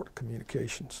need to report to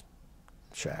communications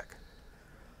shack."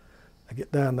 I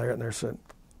get down there, and they're saying,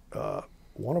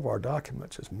 "One of our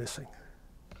documents is missing."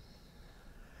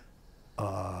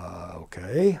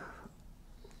 Okay.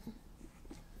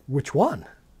 Which one?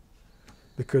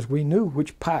 Because we knew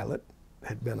which pilot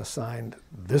had been assigned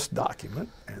this document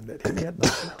and that he had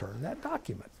not returned that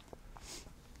document.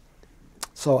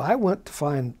 So I went to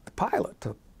find the pilot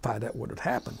to find out what had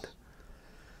happened.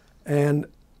 And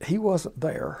he wasn't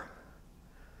there.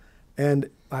 And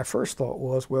my first thought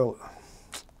was, well,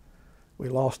 we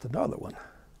lost another one.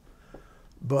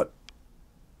 But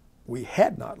we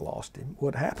had not lost him.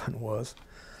 What happened was,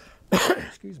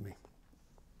 excuse me,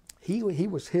 he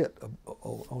was hit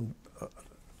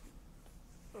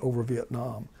over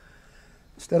Vietnam.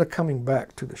 Instead of coming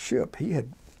back to the ship, he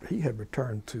had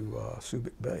returned to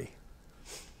Subic Bay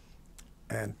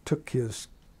and took his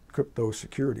crypto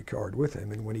security card with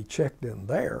him. And when he checked in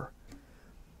there,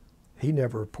 he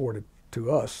never reported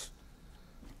to us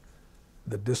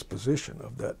the disposition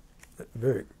of that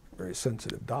very, very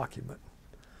sensitive document.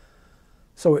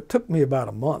 So it took me about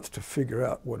a month to figure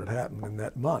out what had happened. In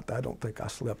that month, I don't think I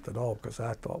slept at all, because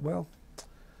I thought, well,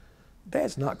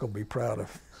 Dad's not going to be proud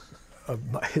of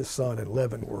his son in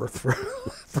Leavenworth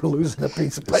for losing a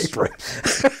piece of paper.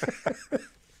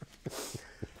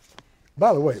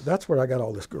 By the way, that's where I got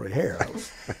all this gray hair.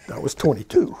 I was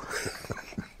 22.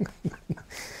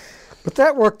 But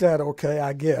that worked out okay,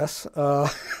 I guess.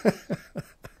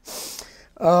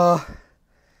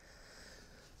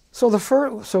 So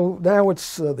now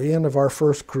it's the end of our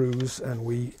first cruise, and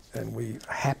we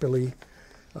happily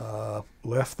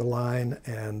left the line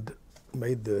and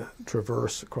made the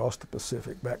traverse across the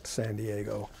Pacific back to San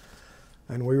Diego.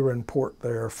 And we were in port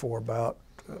there for about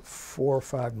 4 or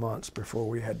 5 months before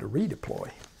we had to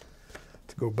redeploy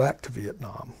to go back to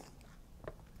Vietnam.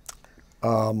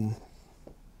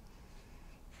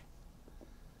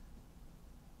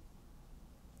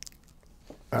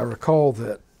 I recall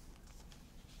that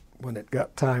when it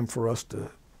got time for us to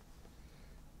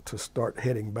start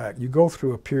heading back, you go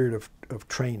through a period of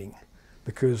training,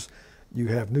 because you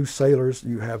have new sailors,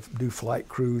 you have new flight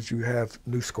crews, you have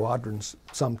new squadrons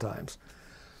sometimes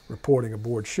reporting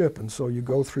aboard ship, and so you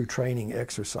go through training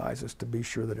exercises to be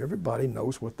sure that everybody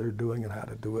knows what they're doing and how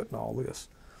to do it and all this.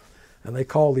 And they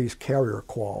call these carrier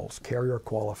quals, carrier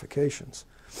qualifications.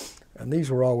 And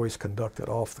these were always conducted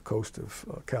off the coast of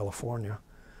California,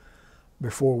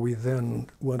 before we then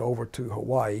went over to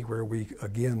Hawaii, where we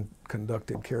again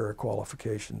conducted carrier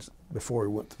qualifications before we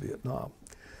went to Vietnam.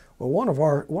 Well, one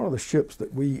of the ships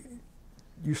that we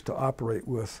used to operate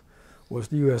with was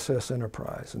the USS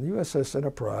Enterprise. And the USS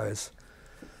Enterprise,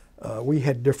 we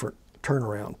had different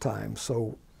turnaround times.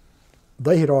 So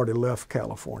they had already left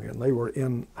California, and they were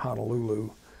in Honolulu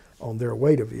on their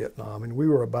way to Vietnam, and we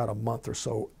were about a month or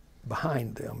so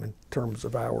behind them in terms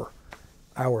of our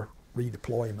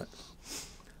redeployment.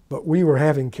 But we were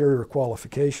having carrier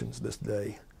qualifications this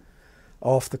day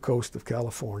off the coast of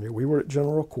California. We were at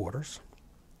general quarters.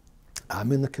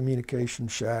 I'm in the communication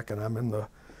shack, and I'm in the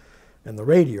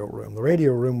radio room. The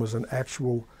radio room was an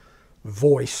actual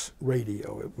voice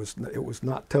radio. It was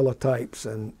not teletypes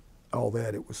and all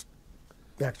that. It was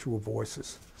actual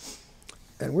voices.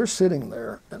 And we're sitting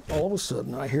there, and all of a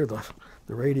sudden I hear the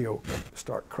radio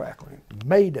start crackling.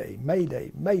 Mayday,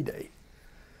 Mayday, Mayday.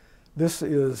 This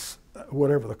is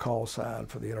whatever the call sign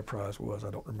for the Enterprise was. I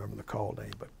don't remember the call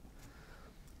name, but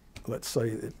let's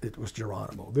say it was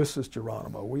Geronimo. This is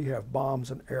Geronimo. We have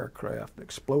bombs and aircraft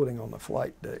exploding on the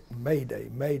flight deck. Mayday,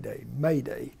 Mayday,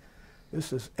 Mayday.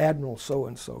 This is Admiral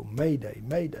so-and-so. Mayday,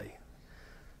 Mayday.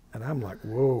 And I'm like,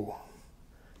 whoa.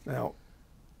 Now,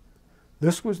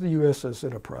 this was the USS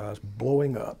Enterprise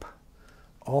blowing up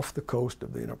off the coast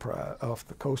of the Enterprise, off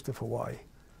the coast of Hawaii,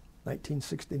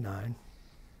 1969.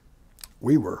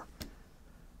 We were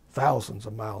thousands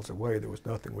of miles away. There was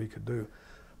nothing we could do.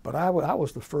 But I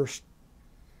was the first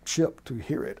ship to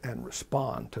hear it and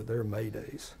respond to their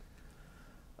maydays.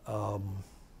 And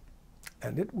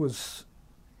it was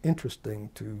interesting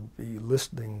to be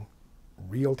listening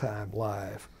real time,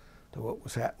 live, to what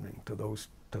was happening to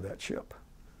that ship.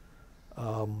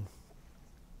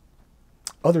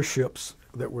 Other ships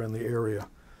that were in the area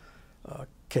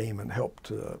came and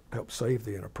helped save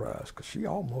the Enterprise,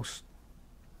 because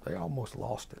they almost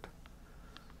lost it.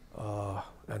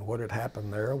 And what had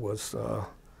happened there was, I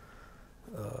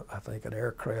think, an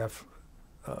aircraft,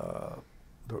 the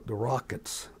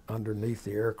rockets underneath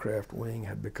the aircraft wing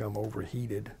had become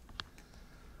overheated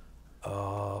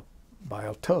by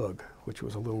a tug, which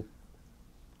was a little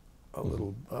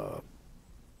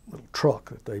truck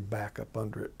that they back up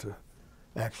under it to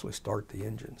actually start the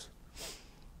engines.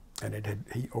 And it had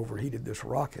overheated this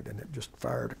rocket, and it just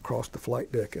fired across the flight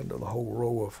deck into the whole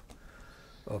row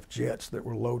of jets that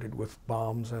were loaded with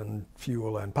bombs and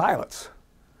fuel and pilots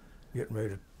getting ready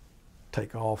to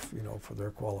take off, you know, for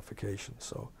their qualifications.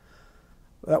 So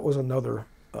that was another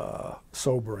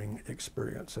sobering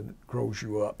experience, and it grows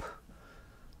you up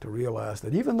to realize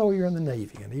that even though you're in the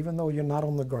Navy, and even though you're not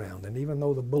on the ground, and even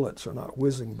though the bullets are not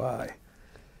whizzing by,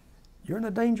 you're in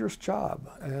a dangerous job,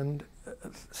 and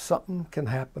something can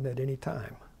happen at any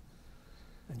time.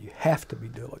 And you have to be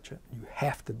diligent. You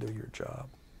have to do your job.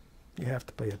 You have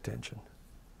to pay attention.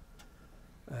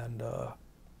 And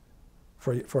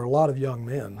for a lot of young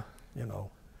men, you know,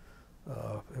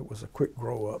 it was a quick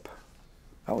grow up.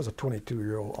 I was a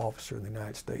 22-year-old officer in the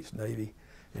United States Navy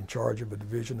in charge of a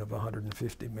division of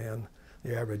 150 men.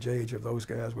 The average age of those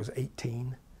guys was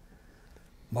 18.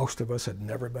 Most of us had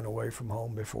never been away from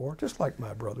home before, just like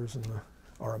my brothers in the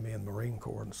Army and Marine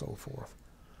Corps and so forth.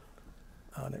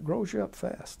 And it grows you up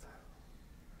fast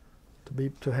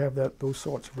to have those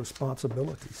sorts of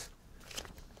responsibilities.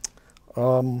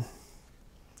 You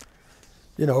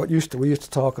know, we used to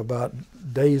talk about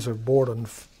days of boredom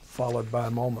followed by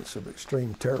moments of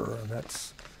extreme terror, and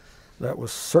that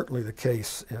was certainly the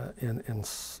case in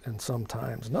some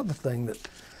times. Another thing that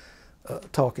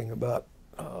talking about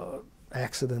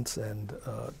accidents and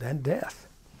death.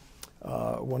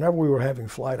 Whenever we were having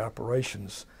flight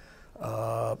operations,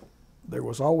 there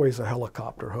was always a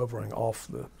helicopter hovering off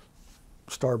the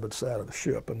starboard side of the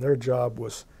ship, and their job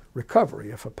was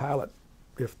recovery. If a pilot,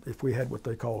 if we had what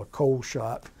they call a cold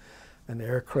shot, and the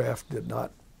aircraft did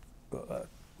not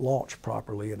launch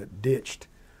properly and it ditched,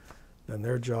 then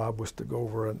their job was to go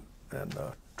over and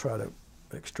try to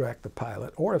extract the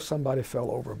pilot, or if somebody fell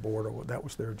overboard, or that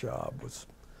was their job.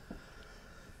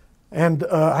 And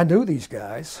I knew these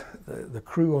guys, the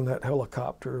crew on that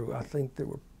helicopter. I think there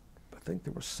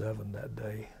were 7 that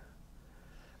day,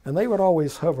 and they would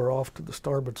always hover off to the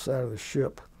starboard side of the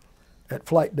ship at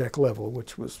flight deck level,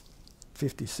 which was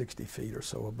 50, 60 feet or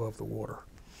so above the water.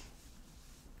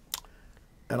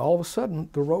 And all of a sudden,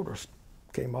 the rotors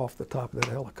came off the top of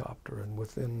that helicopter, and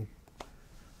within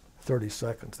 30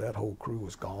 seconds, that whole crew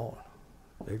was gone.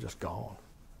 They were just gone.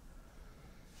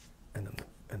 And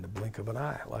in the blink of an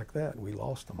eye, like that, we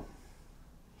lost them.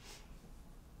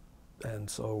 And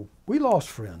so we lost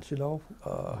friends, you know.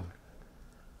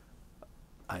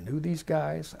 I knew these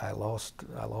guys. I lost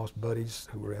buddies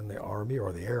who were in the Army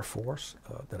or the Air Force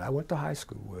that I went to high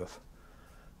school with.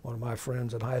 One of my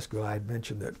friends in high school, I had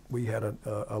mentioned that we had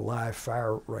a live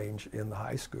fire range in the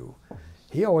high school.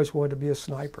 He always wanted to be a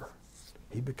sniper.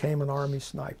 He became an Army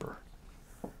sniper,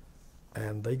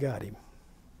 and they got him.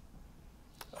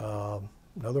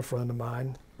 Another friend of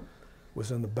mine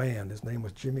was in the band. His name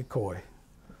was Jimmy Coy.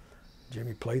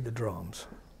 Jimmy played the drums,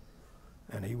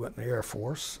 and he went in the Air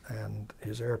Force, and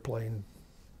his airplane,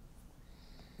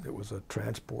 it was a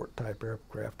transport type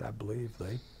aircraft, I believe.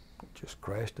 They just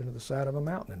crashed into the side of a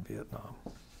mountain in Vietnam.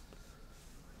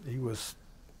 He was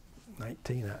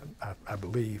 19, I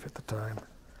believe, at the time.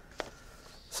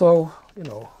 So, you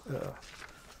know,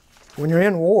 when you're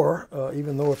in war,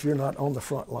 even though if you're not on the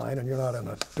front line and you're not in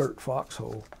a dirt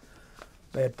foxhole,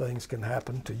 bad things can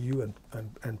happen to you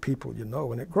and people you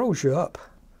know, and it grows you up.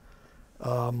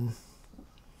 I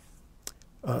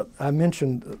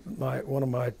mentioned one of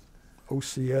my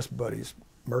OCS buddies,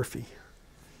 Murphy.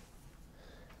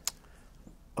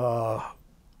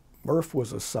 Murph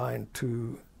was assigned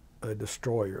to a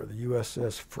destroyer, the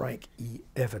USS Frank E.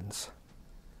 Evans.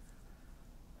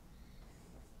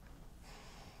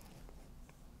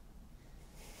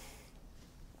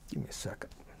 Give me a second.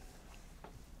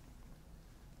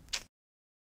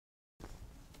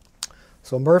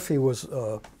 So Murphy was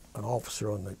an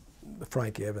officer on the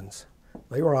Frank Evans.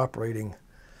 They were operating,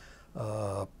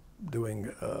 doing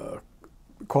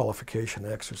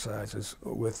qualification exercises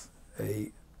with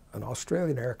an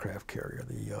Australian aircraft carrier,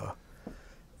 the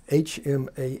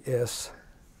HMAS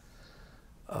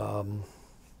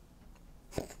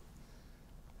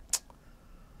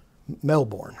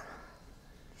Melbourne.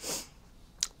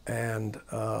 And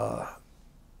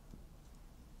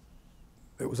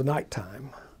it was a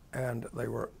nighttime, and they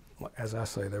were, as I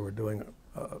say, they were doing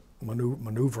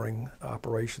maneuvering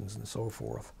operations and so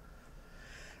forth.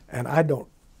 And I don't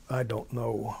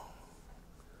know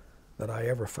that I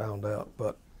ever found out,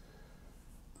 but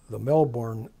the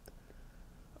Melbourne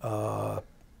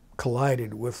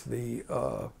collided with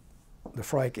the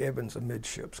Frank Evans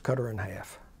amidships, cut her in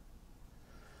half.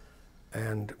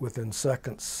 And within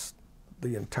seconds,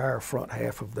 the entire front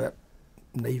half of that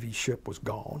Navy ship was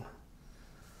gone.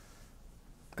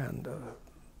 And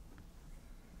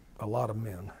a lot of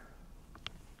men.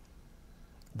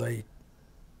 They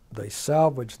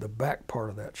salvaged the back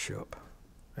part of that ship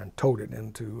and towed it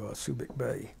into Subic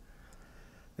Bay.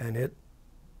 And it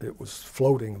was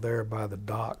floating there by the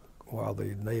dock while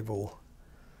the naval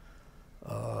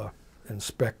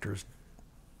inspectors,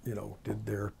 did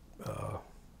their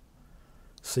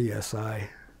CSI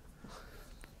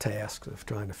tasks of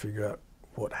trying to figure out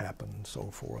what happened and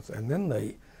so forth. And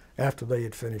then after they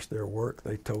had finished their work,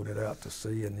 they towed it out to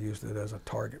sea and used it as a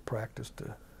target practice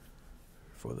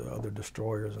for the other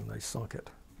destroyers, and they sunk it.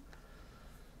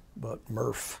 But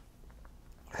Murph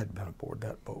had been aboard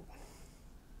that boat.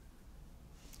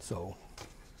 So,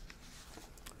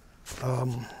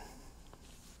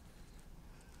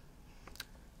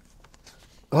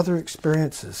 other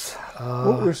experiences.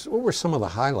 What were some of the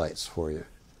highlights for you?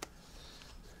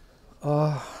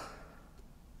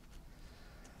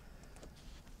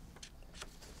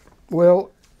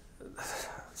 Well,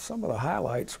 some of the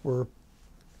highlights were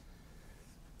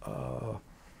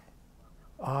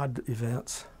odd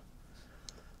events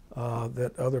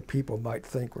that other people might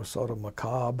think were sort of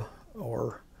macabre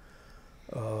or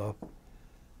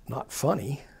not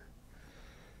funny,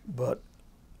 but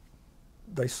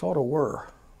they sort of were.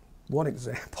 One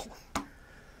example,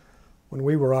 when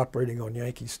we were operating on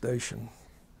Yankee Station,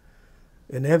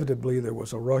 inevitably there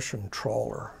was a Russian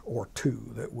trawler or two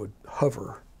that would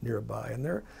hover nearby, and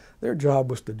their job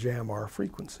was to jam our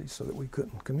frequency so that we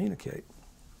couldn't communicate.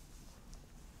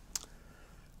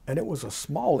 And it was a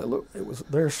small, it was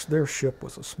their ship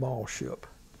was a small ship,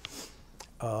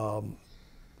 and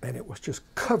it was just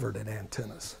covered in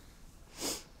antennas.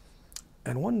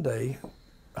 And one day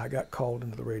I got called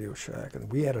into the Radio Shack, and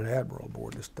we had an admiral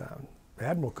aboard this time. The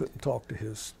admiral couldn't talk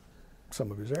to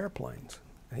some of his airplanes,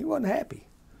 and he wasn't happy.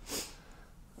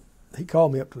 He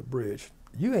called me up to the bridge.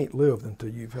 You ain't lived until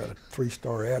you've had a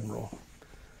 3-star admiral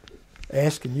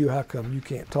asking you how come you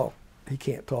can't talk. He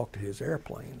can't talk to his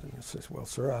airplanes. And he says, well,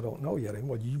 sir, I don't know yet. And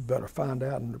well, you better find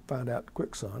out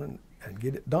quick, son, and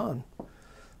get it done.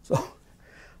 So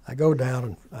I go down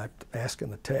and I ask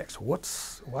in the text,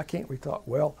 why can't we talk?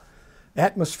 Well,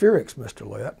 atmospherics, Mr.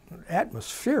 Lett.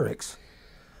 Atmospherics?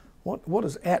 What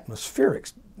does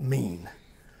atmospherics mean?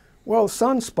 Well,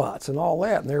 sunspots and all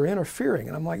that, and they're interfering.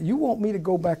 And I'm like, you want me to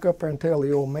go back up there and tell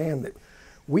the old man that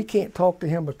we can't talk to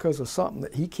him because of something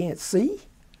that he can't see?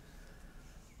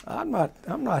 I'm not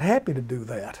happy to do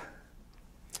that.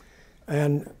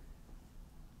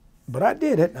 But I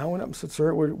did it, and I went up and said,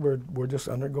 sir, we're just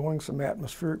undergoing some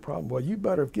atmospheric problem. Well, you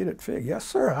better get it fixed. Yes,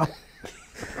 sir, I'll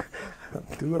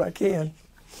do what I can.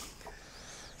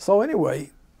 So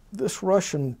anyway, this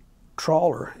Russian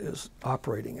trawler is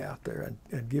operating out there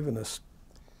and giving us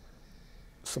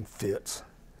some fits.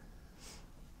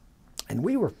 And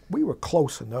we were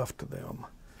close enough to them.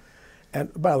 And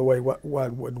by the way,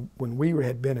 when we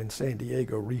had been in San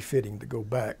Diego refitting to go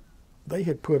back, they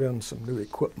had put in some new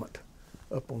equipment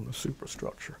up on the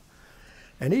superstructure.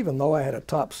 And even though I had a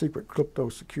top secret crypto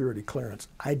security clearance,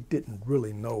 I didn't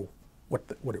really know what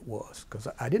it was, because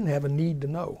I didn't have a need to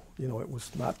know. It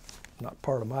was not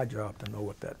part of my job to know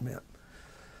what that meant.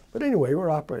 But anyway, we're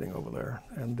operating over there,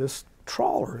 and this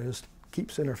trawler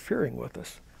keeps interfering with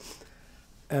us.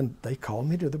 And they call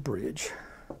me to the bridge.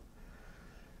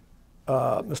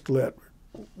 Mr. Lett,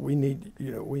 we need,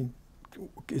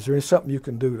 is there something you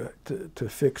can do to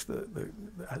fix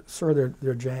sir,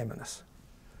 they're jamming us.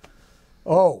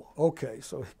 Oh, okay.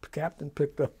 So the captain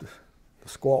picked up the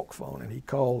squawk phone and he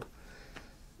called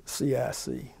CIC.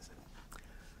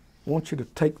 I want you to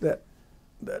take that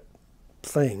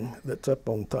thing that's up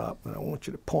on top, and I want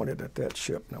you to point it at that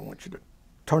ship, and I want you to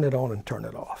turn it on and turn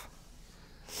it off.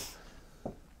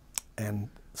 And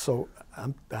so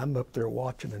I'm up there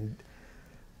watching, and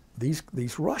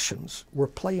these Russians were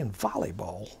playing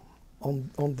volleyball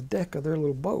on the deck of their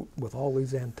little boat with all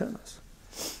these antennas.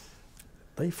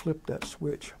 They flipped that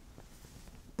switch.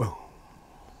 Boom.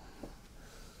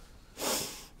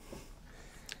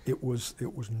 It was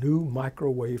new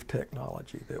microwave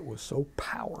technology that was so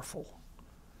powerful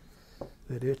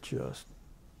that it just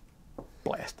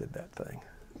blasted that thing.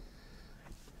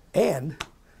 And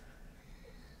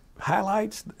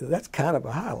highlights, that's kind of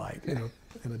a highlight in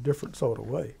a different sort of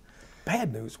way.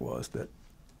 Bad news was that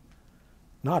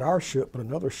not our ship, but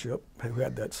another ship who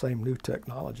had that same new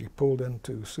technology pulled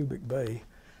into Subic Bay.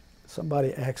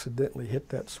 Somebody accidentally hit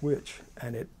that switch,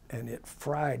 and it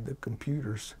fried the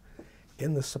computers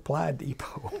in the supply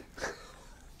depot.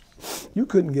 You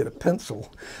couldn't get a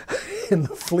pencil in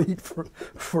the fleet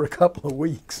for a couple of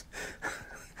weeks.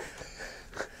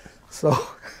 So,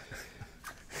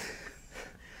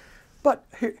 but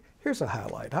here's a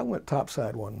highlight. I went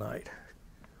topside one night.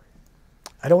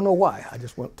 I don't know why, I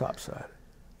just went topside.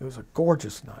 It was a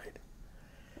gorgeous night.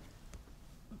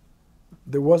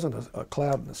 There wasn't a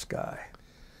cloud in the sky.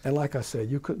 And like I said,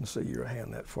 you couldn't see your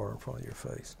hand that far in front of your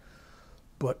face.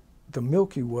 But the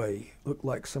Milky Way looked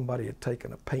like somebody had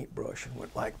taken a paintbrush and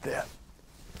went like that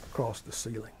across the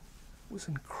ceiling. It was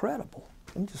incredible.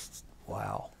 I'm just,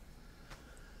 wow.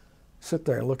 Sit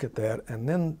there and look at that. And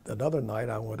then another night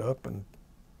I went up and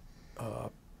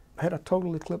had a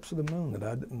total eclipse of the moon that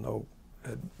I didn't know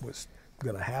was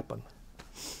going to happen.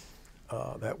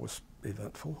 That was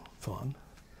eventful, fun.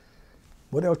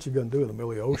 What else you going to do in the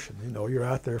middle of the ocean? You know, you're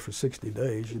out there for 60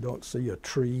 days. You don't see a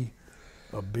tree,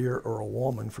 a beer, or a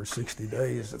woman for 60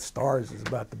 days. The stars is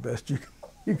about the best you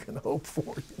can hope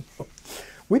for. You know?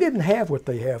 We didn't have what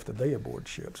they have today aboard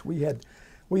ships. We had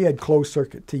closed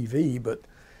circuit TV, but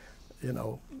you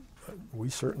know, we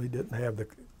certainly didn't have the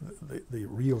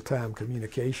real-time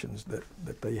communications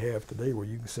that they have today, where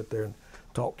you can sit there and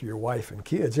talk to your wife and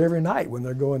kids every night when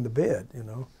they're going to bed. You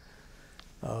know.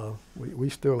 We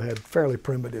still had fairly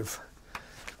primitive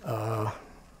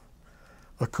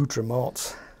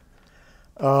accoutrements.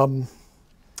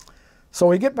 So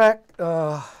we get back,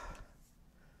 well,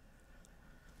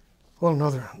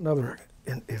 another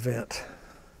event.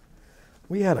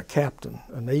 We had a captain,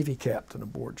 a Navy captain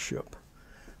aboard ship.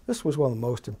 This was one of the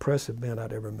most impressive men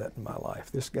I'd ever met in my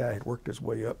life. This guy had worked his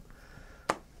way up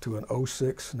to an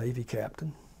 06 Navy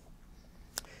captain.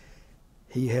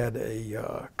 He had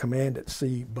a command at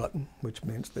sea button, which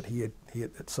means that he had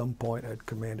at some point had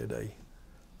commanded a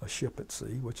ship at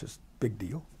sea, which is a big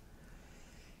deal.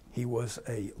 He was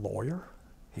a lawyer.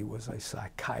 He was a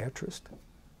psychiatrist.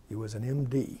 He was an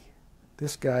MD.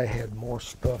 This guy had more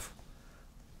stuff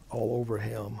all over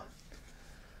him,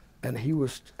 and he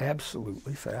was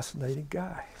absolutely fascinating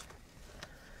guy.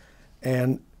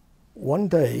 And one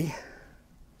day,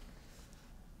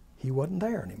 he wasn't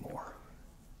there anymore.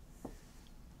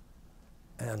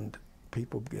 And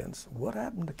people began, what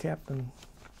happened to Captain,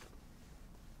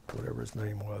 whatever his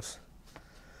name was?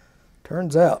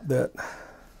 Turns out that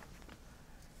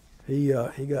he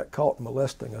got caught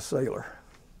molesting a sailor.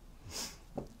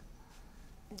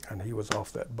 And he was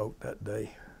off that boat that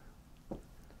day.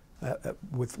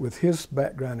 With his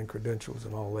background and credentials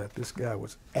and all that, this guy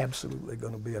was absolutely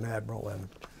going to be an admiral and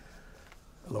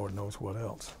Lord knows what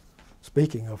else.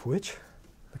 Speaking of which,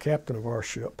 the captain of our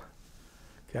ship,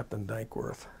 Captain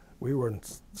Dankworth, we were in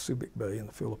Subic Bay in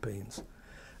the Philippines.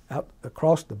 Out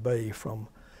across the bay from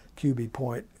QB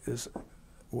Point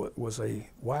was a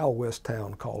Wild West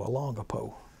town called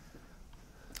Olongapo.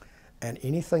 And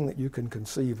anything that you can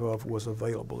conceive of was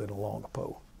available in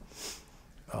Olongapo.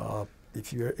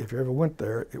 If you ever went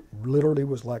there, it literally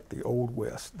was like the Old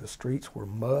West. The streets were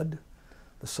mud,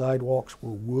 the sidewalks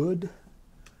were wood.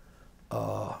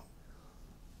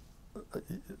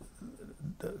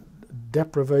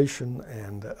 Deprivation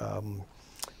and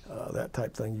that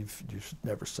type thing you've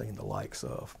never seen the likes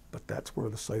of. But that's where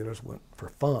the sailors went for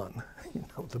fun, you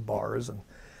know, the bars and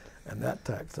that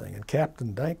type thing. And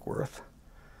Captain Dankworth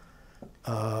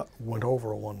went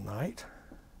over one night,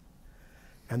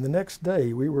 and the next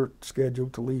day we were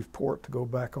scheduled to leave port to go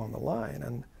back on the line.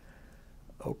 And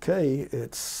okay,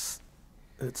 it's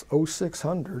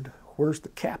 0600. Where's the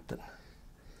captain?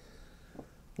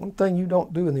 One thing you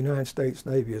don't do in the United States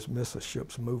Navy is miss a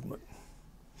ship's movement.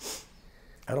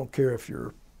 I don't care if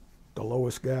you're the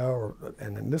lowest guy,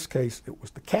 and in this case, it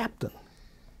was the captain.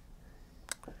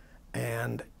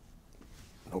 And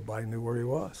nobody knew where he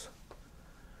was.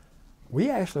 We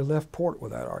actually left port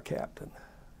without our captain.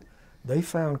 They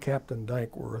found Captain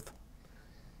Dankworth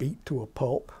beat to a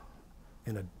pulp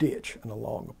in a ditch in a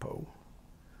Longapo.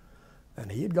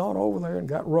 And he had gone over there and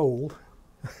got rolled.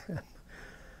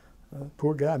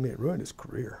 Poor guy, I mean, it ruined his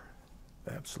career.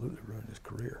 Absolutely ruined his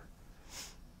career.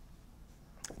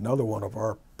 Another one of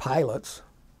our pilots,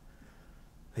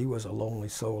 he was a lonely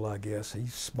soul, I guess. He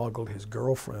smuggled his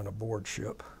girlfriend aboard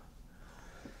ship.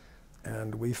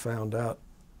 And we found out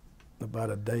about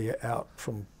a day out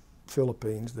from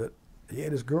Philippines that he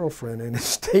had his girlfriend in his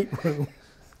stateroom.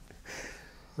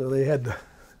 So they had to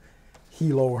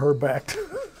helo her back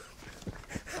to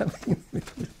I mean,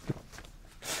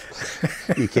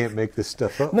 you can't make this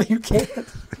stuff up. No, you can't.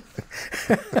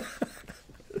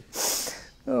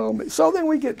 So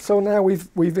then so now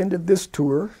we've ended this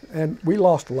tour, and we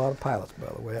lost a lot of pilots,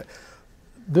 by the way.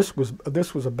 This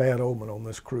was a bad omen on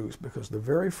this cruise, because the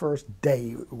very first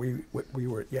day we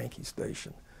were at Yankee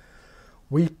Station,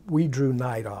 we drew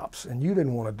night ops, and you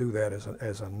didn't want to do that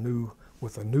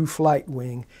with a new flight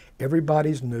wing.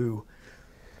 Everybody's new.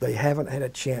 They haven't had a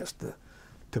chance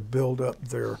to build up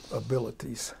their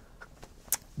abilities.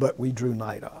 But we drew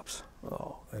night ops.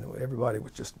 Oh, and everybody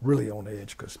was just really on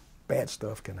edge, because bad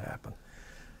stuff can happen.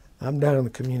 I'm down in the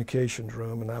communications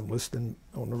room, and I'm listening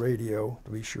on the radio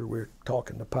to be sure we're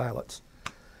talking to pilots.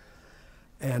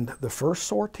 And the first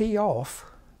sortie off,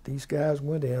 these guys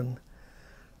went in,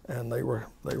 and they were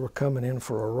coming in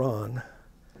for a run.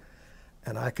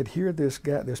 And I could hear this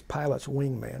pilot's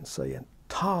wingman saying,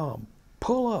 "Tom,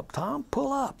 pull up, Tom,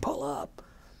 pull up, pull up."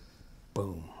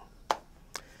 Boom.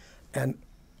 And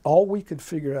all we could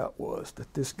figure out was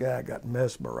that this guy got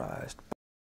mesmerized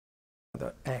by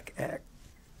the ack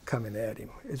coming at him.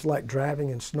 It's like driving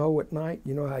in snow at night.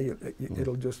 You know how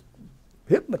it'll just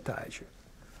hypnotize you.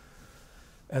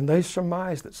 And they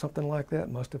surmised that something like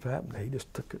that must have happened. He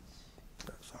just took it.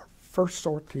 That was our first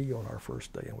sortie on our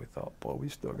first day, and we thought, boy, we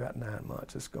still got 9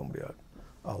 months. It's going to be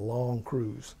a long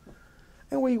cruise.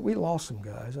 And we lost some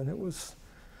guys, and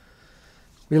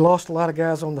we lost a lot of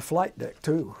guys on the flight deck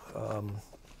too.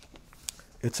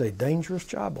 It's a dangerous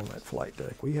job on that flight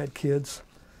deck. We had kids.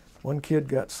 One kid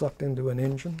got sucked into an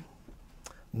engine.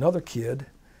 Another kid,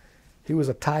 he was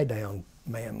a tie-down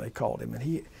man, they called him, and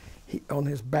he on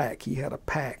his back he had a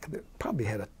pack that probably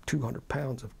had 200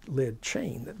 pounds of lead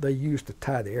chain that they used to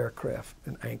tie the aircraft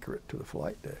and anchor it to the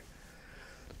flight deck.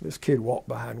 This kid walked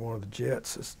behind one of the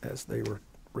jets as they were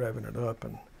revving it up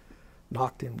and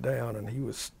knocked him down, and he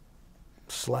was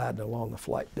sliding along the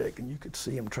flight deck, and you could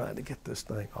see him trying to get this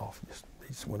thing off. He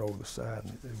just went over the side,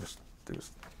 and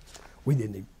we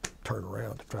didn't even turn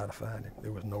around to try to find him.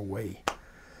 There was no way.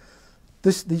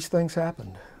 These things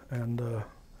happened, and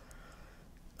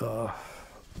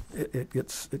it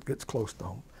gets close to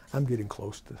home. I'm getting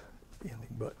close to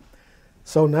ending, but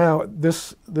so now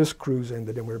this cruise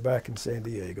ended, and we're back in San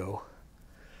Diego,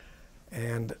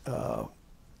 and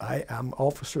I'm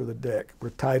officer of the deck. We're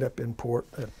tied up in port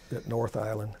at North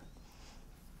Island,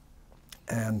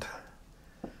 and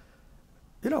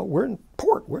you know, we're in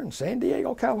port. We're in San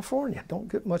Diego, California.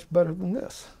 Don't get much better than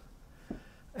this.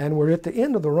 And we're at the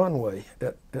end of the runway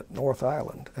at North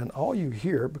Island, and all you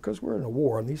hear, because we're in a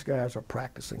war and these guys are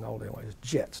practicing all day long, is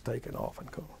jets taking off and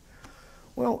going.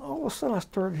 Well, all of a sudden I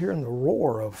started hearing the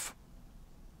roar of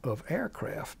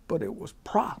aircraft, but it was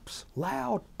props,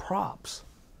 loud props,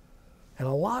 and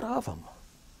a lot of them.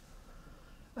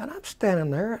 And I'm standing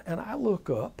there, and I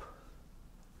look up,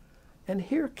 and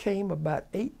here came about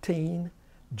 18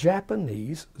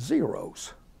 Japanese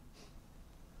Zeros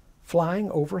flying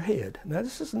overhead. Now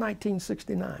this is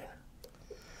 1969,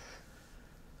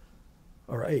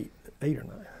 or eight or 9.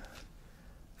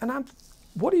 And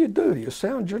what do? Do you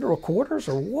sound general quarters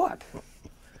or what?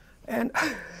 And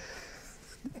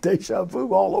deja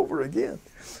vu all over again.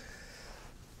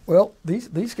 Well,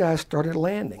 these guys started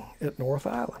landing at North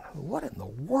Island. What in the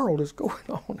world is going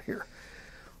on here?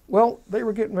 Well, they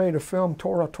were getting ready to film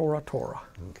Tora, Tora, Tora.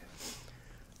 Okay.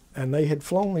 And they had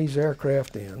flown these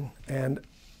aircraft in, and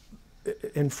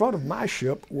in front of my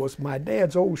ship was my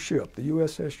dad's old ship, the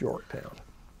USS Yorktown.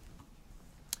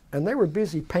 And they were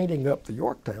busy painting up the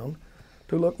Yorktown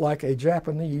to look like a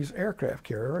Japanese aircraft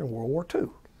carrier in World War II.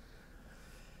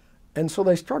 And so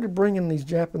they started bringing these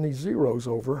Japanese Zeros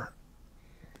over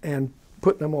and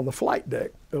putting them on the flight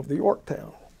deck of the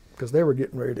Yorktown, because they were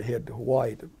getting ready to head to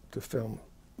Hawaii to film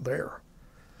there.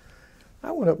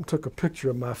 I went up and took a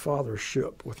picture of my father's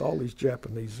ship with all these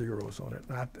Japanese zeros on it,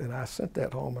 and I sent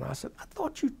that home, and I said, I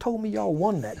thought you told me y'all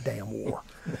won that damn war.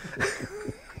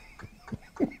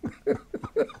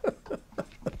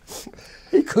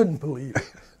 He couldn't believe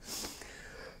it.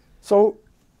 So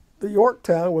the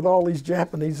Yorktown, with all these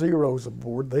Japanese zeros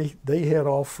aboard, they head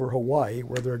off for Hawaii,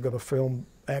 where they're going to film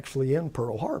actually in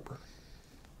Pearl Harbor.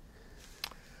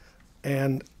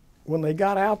 And when they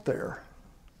got out there,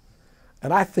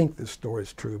 and I think this story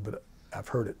is true, but I've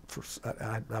heard it,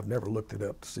 I've never looked it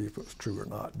up to see if it was true or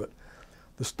not, but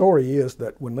the story is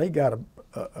that when they got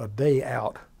a day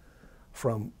out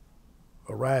from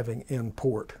arriving in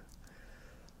port,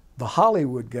 the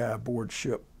Hollywood guy aboard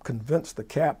ship convinced the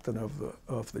captain of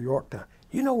the Yorktown,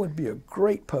 you know, it would be a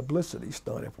great publicity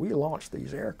stunt if we launched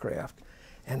these aircraft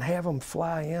and have them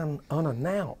fly in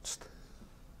unannounced.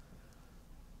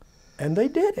 And they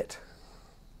did it.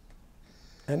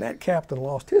 And that captain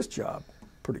lost his job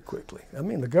pretty quickly. I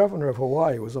mean, the governor of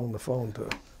Hawaii was on the phone to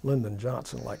Lyndon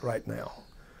Johnson like right now.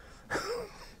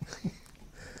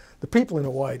 The people in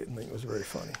Hawaii didn't think it was very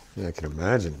funny. Yeah, I can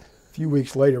imagine. A few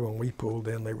weeks later when we pulled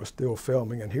in, they were still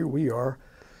filming, and here we are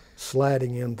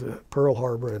sliding into Pearl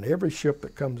Harbor, and every ship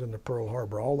that comes into Pearl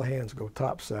Harbor, all the hands go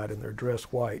topside and they're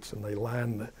dressed whites, and they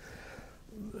line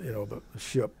the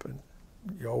ship, and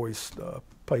you always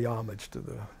pay homage to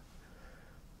the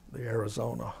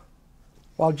Arizona,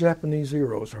 while Japanese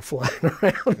zeros are flying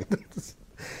around.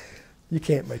 You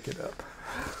can't make it up.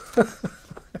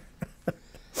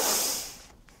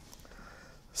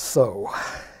 So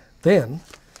then,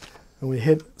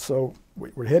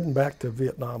 we're heading back to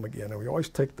Vietnam again, and we always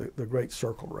take the Great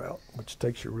Circle route, which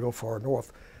takes you real far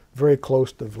north, very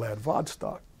close to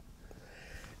Vladivostok.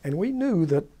 And we knew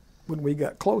that when we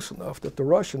got close enough that the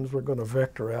Russians were going to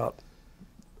vector out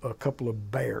a couple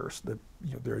of Bears, that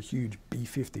they're huge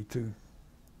B-52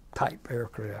 type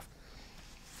aircraft.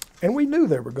 And we knew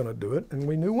they were going to do it, and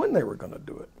we knew when they were going to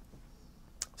do it.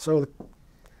 So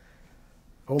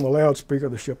on the loudspeaker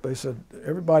of the ship, they said,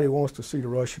 everybody wants to see the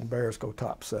Russian Bears go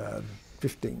topside,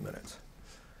 15 minutes.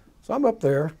 So I'm up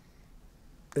there,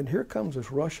 and here comes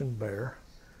this Russian Bear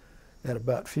at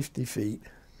about 50 feet,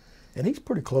 and he's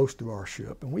pretty close to our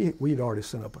ship, and we'd already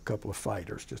sent up a couple of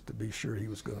fighters just to be sure he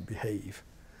was going to behave.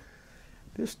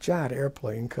 This giant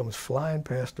airplane comes flying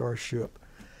past our ship,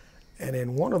 and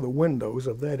in one of the windows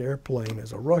of that airplane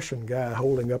is a Russian guy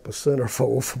holding up a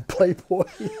centerfold from Playboy.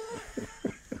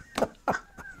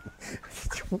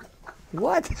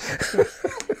 What?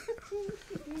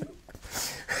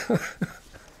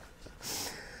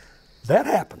 That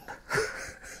happened.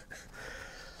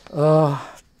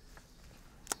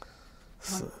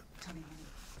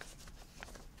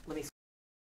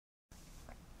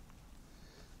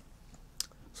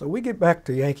 So we get back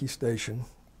to Yankee Station,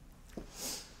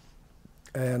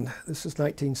 and this is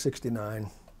 1969,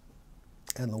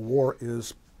 and the war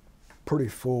is pretty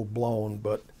full blown,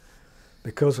 but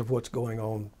because of what's going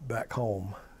on back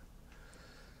home,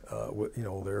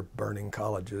 they're burning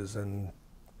colleges and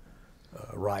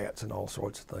riots and all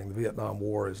sorts of things. The Vietnam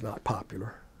War is not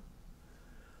popular.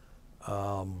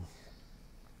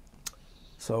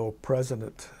 So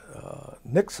President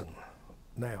Nixon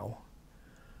now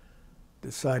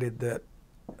decided that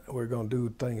we're going to do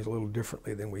things a little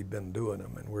differently than we've been doing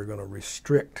them, and we're going to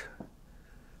restrict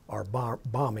our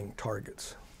bombing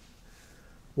targets.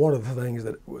 One of the things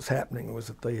that was happening was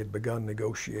that they had begun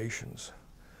negotiations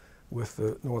with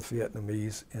the North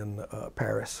Vietnamese in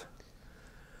Paris.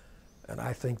 And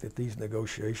I think that these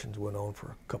negotiations went on for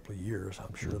a couple of years.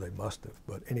 I'm sure they must have.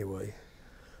 But anyway,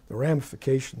 the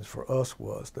ramifications for us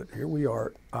was that here we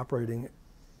are operating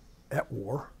at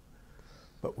war,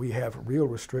 but we have real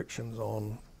restrictions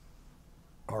on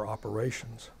our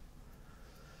operations.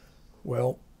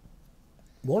 Well,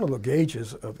 one of the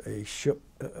gauges of a ship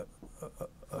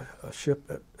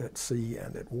at sea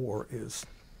and at war is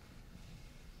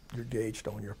you're gauged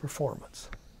on your performance.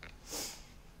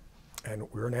 And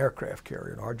we're an aircraft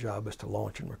carrier, and our job is to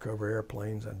launch and recover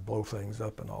airplanes and blow things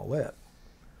up and all that.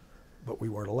 But we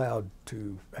weren't allowed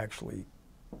to actually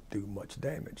do much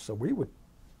damage. So we would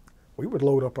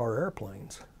load up our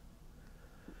airplanes,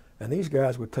 and these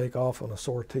guys would take off on a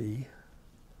sortie,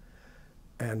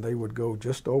 and they would go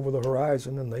just over the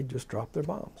horizon, and they'd just drop their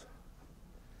bombs.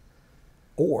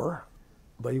 Or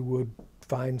they would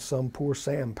find some poor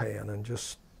sampan and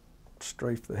just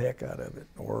strafe the heck out of it,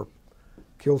 or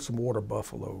kill some water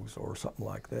buffaloes or something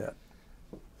like that.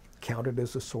 Count it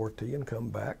as a sortie and come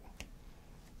back,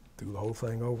 do the whole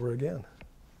thing over again.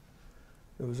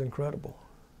 It was incredible.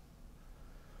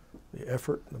 The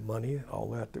effort, the money, all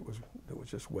that was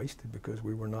just wasted because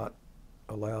we were not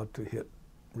allowed to hit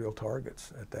real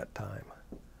targets at that time.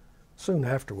 Soon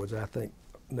afterwards, I think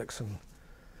Nixon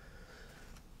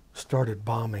started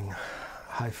bombing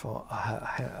Haiphong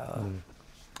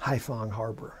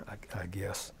Harbor, I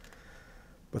guess.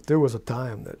 But there was a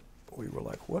time that we were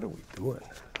like, what are we doing?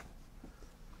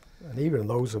 And even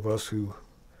those of us who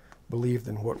believed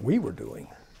in what we were doing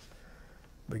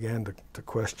began to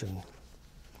question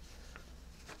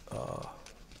the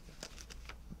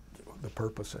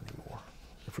purpose anymore.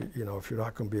 If you're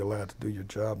not going to be allowed to do your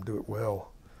job and do it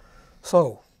well.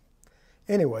 So,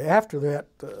 anyway, after that,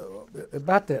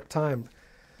 about that time,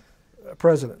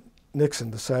 President Nixon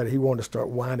decided he wanted to start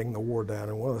winding the war down,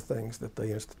 and one of the things that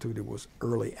they instituted was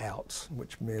early outs,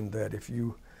 which meant that if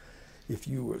you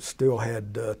still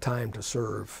had time to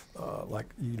serve, like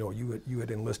you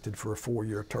had enlisted for a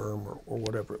 4-year term or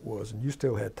whatever it was, and you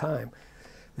still had time,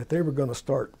 that they were going to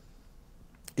start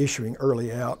issuing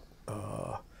early out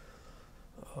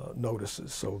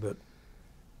notices so that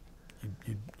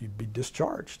you'd be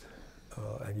discharged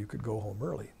and you could go home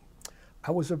early.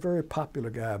 I was a very popular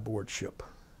guy aboard ship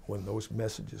when those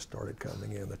messages started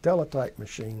coming in. The teletype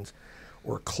machines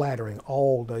were clattering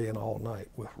all day and all night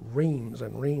with reams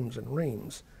and reams and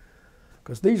reams.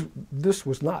 Because this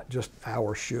was not just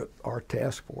our ship, our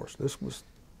task force. This was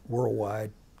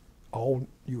worldwide, all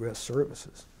U.S.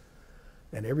 services.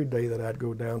 And every day that I'd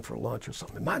go down for lunch or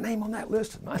something, my name on that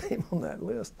list, my name on that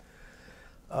list.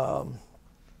 And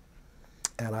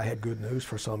I had good news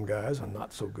for some guys and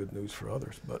not so good news for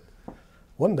others. But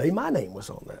one day my name was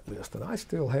on that list, and I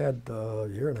still had a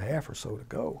year and a half or so to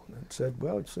go. And it said,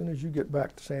 well, as soon as you get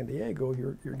back to San Diego,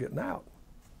 you're getting out.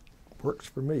 Works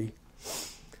for me.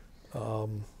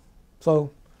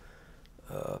 So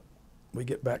we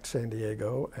get back to San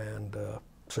Diego, and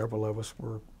several of us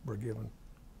were given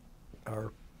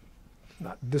our,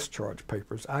 not discharge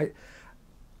papers. I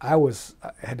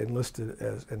had enlisted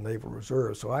as in Naval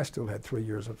Reserve, so I still had 3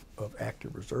 years of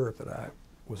active reserve that I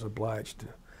was obliged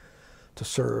to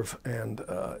serve. And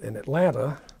in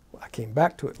Atlanta, I came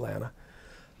back to Atlanta,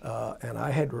 and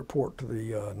I had to report to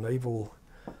the naval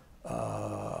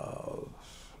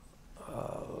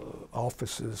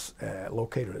offices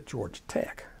located at Georgia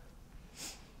Tech.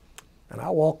 And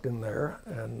I walked in there,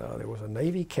 and there was a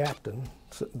Navy captain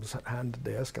sitting behind the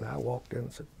desk, and I walked in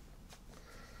and said,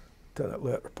 "Lieutenant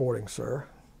Lett reporting, sir."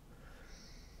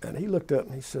 And he looked up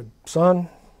and he said, "Son,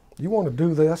 you want to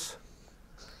do this?"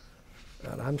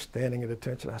 And I'm standing at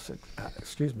attention. I said,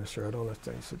 "Excuse me, sir, I don't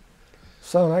understand." He said,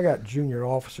 "Son, I got junior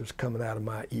officers coming out of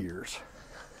my ears.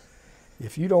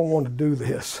 If you don't want to do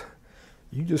this,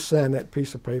 you just sign that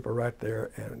piece of paper right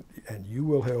there, and you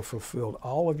will have fulfilled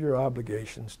all of your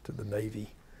obligations to the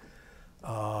Navy.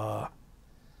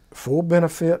 Full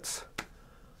benefits,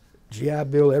 GI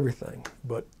Bill, everything.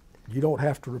 But you don't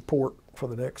have to report for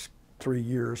the next 3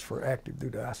 years for active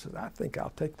duty." I said, "I think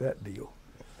I'll take that deal."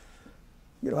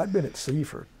 I'd been at sea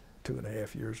for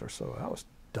 2.5 years or so. I was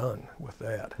done with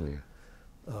that. Yeah.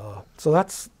 So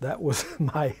that was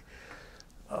my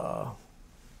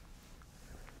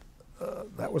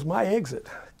exit.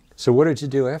 So what did you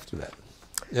do after that?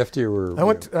 After you were...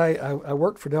 I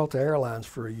worked for Delta Airlines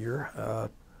for a year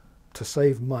to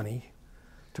save money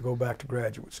to go back to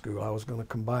graduate school. I was going to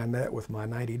combine that with my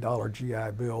 $90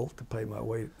 GI Bill to pay my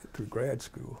way through grad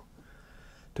school.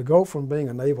 To go from being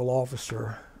a naval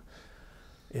officer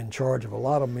in charge of a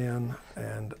lot of men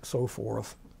and so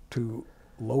forth to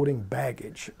loading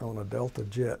baggage on a Delta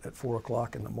jet at 4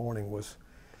 o'clock in the morning was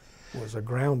a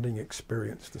grounding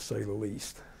experience, to say the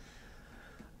least,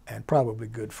 and probably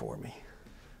good for me.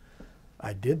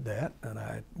 I did that, and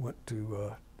I went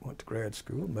to grad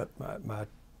school. Met my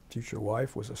future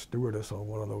wife was a stewardess on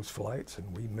one of those flights,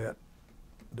 and we met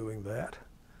doing that.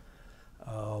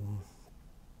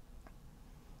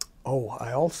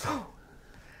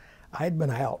 I'd been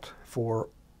out for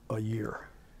a year,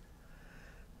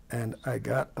 and I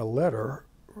got a letter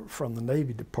from the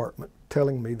Navy Department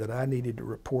telling me that I needed to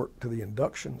report to the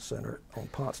induction center on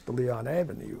Ponce de Leon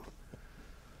Avenue.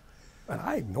 And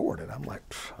I ignored it. I'm like,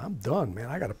 I'm done, man.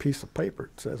 I got a piece of paper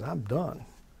that says I'm done.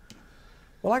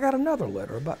 Well, I got another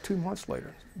letter about 2 months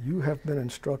later. "You have been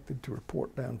instructed to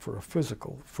report down for a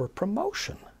physical for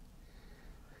promotion."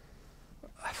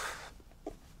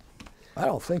 I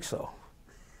don't think so.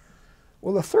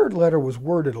 Well, the third letter was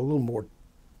worded a little more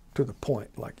to the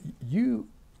point, like, "You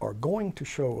are going to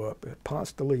show up at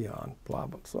Ponce de Leon," blah,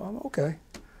 blah. So I'm okay.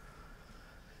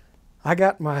 I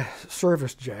got my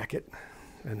service jacket,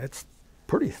 and it's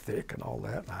pretty thick and all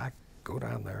that. And I go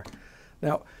down there.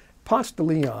 Now, Ponce de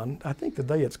Leon, I think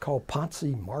today it's called Ponce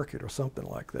Market or something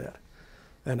like that.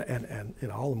 And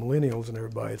all the millennials and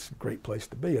everybody, it's a great place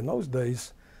to be. In those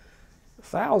days,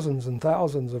 thousands and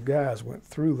thousands of guys went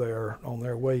through there on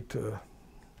their way to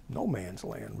no man's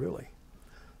land, really.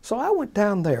 So I went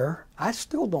down there. I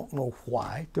still don't know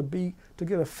why, to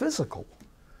get a physical,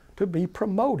 to be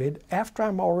promoted after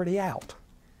I'm already out.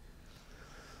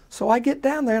 So I get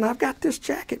down there and I've got this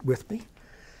jacket with me,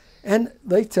 and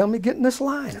they tell me get in this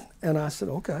line, and I said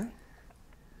okay.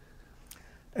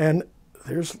 And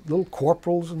there's little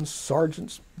corporals and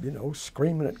sergeants, you know,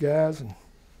 screaming at guys, and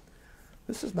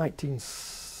this is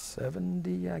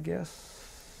 1970, I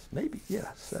guess, maybe,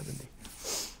 yeah, 70.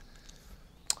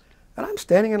 And I'm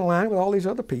standing in line with all these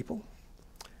other people,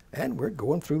 and we're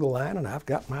going through the line, and I've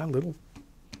got my little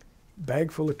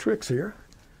bag full of tricks here.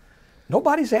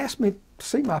 Nobody's asked me to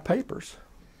see my papers.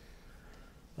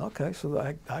 Okay,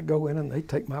 so I go in and they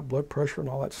take my blood pressure and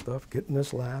all that stuff, get in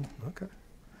this line, okay.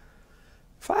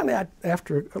 Finally,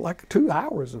 after like 2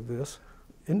 hours of this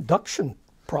induction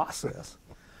process,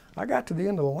 I got to the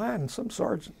end of the line and some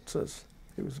sergeant says,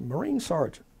 he was a Marine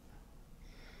sergeant.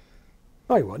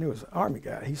 No, he wasn't, he was an Army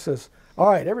guy. He says, all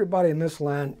right, everybody in this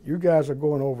line, you guys are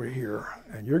going over here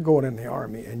and you're going in the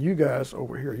Army, and you guys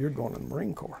over here, you're going in the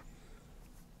Marine Corps.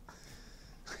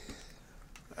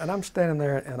 And I'm standing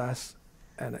there,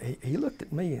 and he looked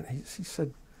at me and he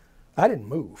said, I didn't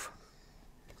move.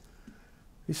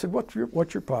 He said, what's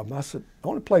your problem? I said, the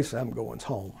only place I'm going is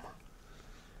home.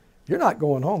 You're not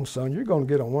going home, son. You're going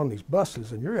to get on one of these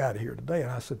buses and you're out of here today.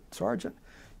 And I said, Sergeant,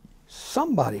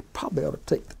 somebody probably ought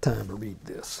to take the time to read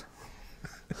this.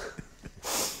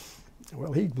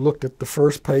 Well, he looked at the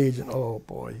first page and, oh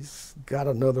boy, he's got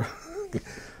another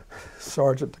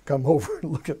sergeant to come over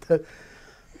and look at that.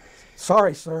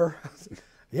 Sorry, sir.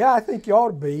 Yeah, I think you ought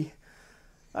to be.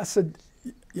 I said,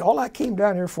 all I came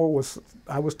down here for was,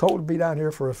 I was told to be down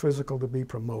here for a physical to be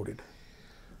promoted.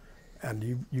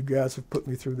 And you guys have put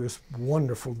me through this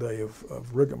wonderful day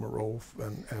of rigmarole,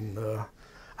 and I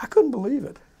couldn't believe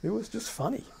it. It was just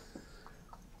funny.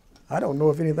 I don't know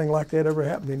if anything like that ever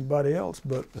happened to anybody else,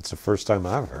 but... It's the first time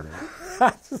I've heard of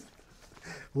it.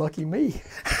 Lucky me.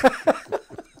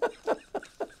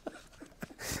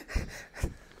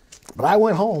 But I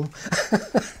went home.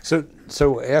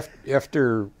 So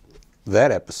after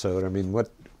that episode, I mean, what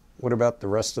about the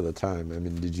rest of the time? I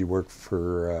mean, did you work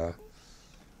for...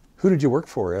 who did you work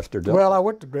for after Delta? Well, I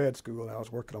went to grad school, and I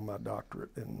was working on my doctorate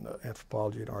in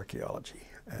anthropology and archaeology.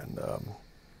 And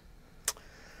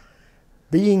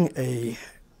being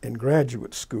in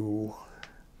graduate school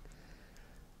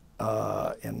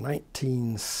in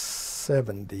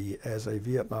 1970 as a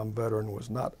Vietnam veteran was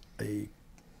not a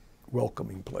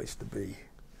welcoming place to be.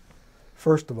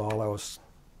 First of all, I was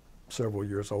several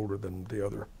years older than the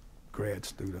other grad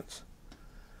students.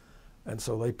 And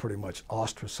so they pretty much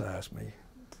ostracized me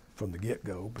from the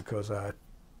get-go because I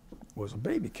was a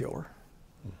baby killer.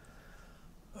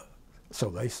 So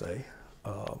they say.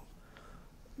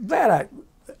 That I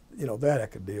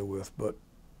could deal with, but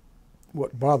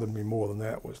what bothered me more than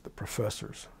that was the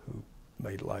professors who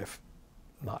made life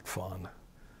not fun.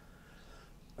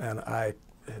 And I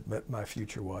had met my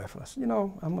future wife, and I said,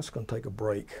 I'm just going to take a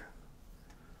break,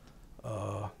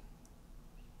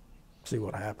 see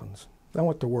what happens. I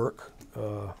went to work,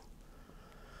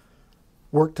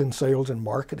 worked in sales and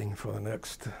marketing for the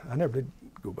next, I never did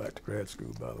go back to grad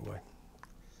school, by the way.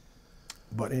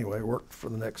 But anyway, worked for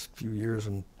the next few years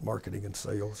in marketing and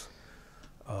sales.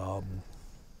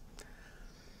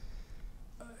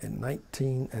 In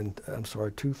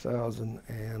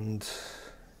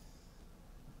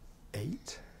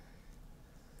 2008,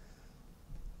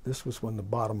 this was when the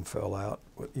bottom fell out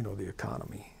with, the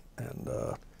economy. And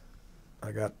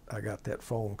I got that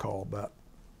phone call about,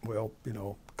 well,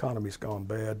 economy's gone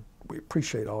bad. We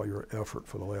appreciate all your effort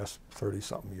for the last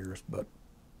 30-something years, but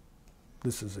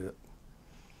this is it.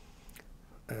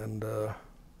 And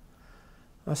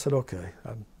I said, okay.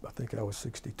 I think I was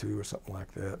 62 or something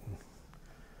like that.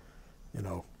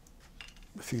 And,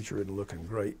 the future isn't looking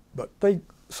great. But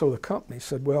so the company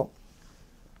said, well,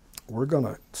 we're going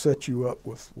to set you up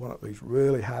with one of these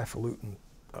really highfalutin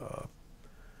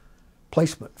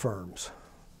placement firms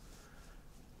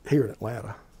here in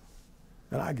Atlanta.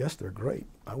 And I guess they're great.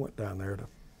 I went down there to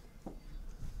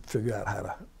figure out how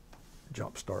to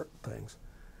jumpstart things.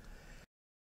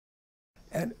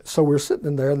 And so we're sitting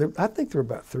in there, and I think there were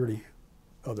about 30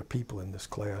 other people in this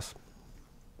class.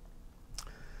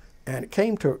 And it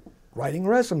came to writing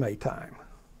resume time.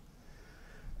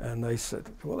 And they said,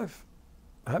 well,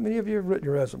 how many of you have written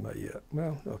your resume yet?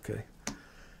 Well, okay.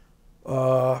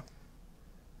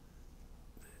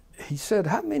 He said,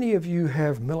 how many of you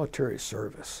have military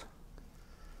service?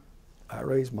 I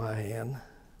raised my hand.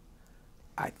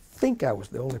 I think I was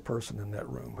the only person in that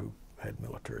room who had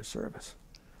military service.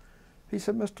 He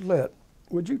said, Mr. Lett,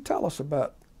 would you tell us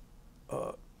about,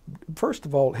 first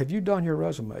of all, have you done your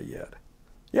resume yet?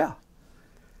 Yeah.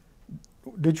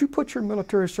 Did you put your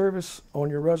military service on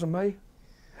your resume?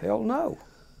 Hell no.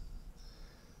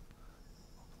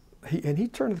 And he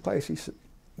turned to the place, he said,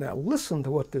 now listen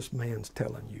to what this man's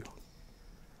telling you.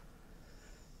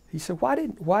 He said,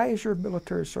 why is your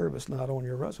military service not on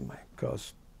your resume?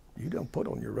 Because you don't put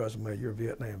on your resume you're a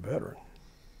Vietnam veteran.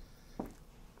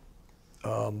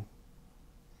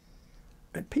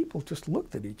 And people just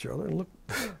looked at each other and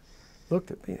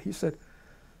looked at me. He said,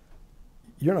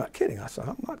 you're not kidding. I said,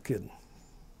 I'm not kidding.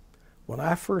 When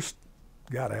I first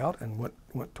got out and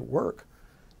went to work,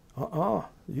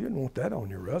 you didn't want that on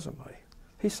your resume.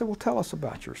 He said, well, tell us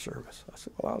about your service. I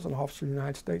said, well, I was an officer in the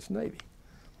United States Navy.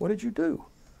 What did you do?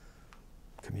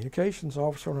 Communications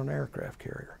officer on an aircraft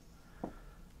carrier.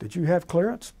 Did you have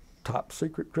clearance? Top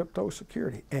secret crypto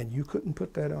security. And you couldn't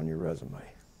put that on your resume.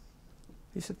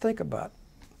 He said, think about it,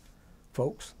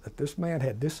 folks, that this man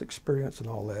had this experience and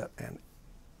all that, and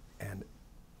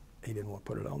he didn't want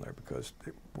to put it on there because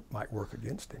it might work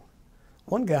against him.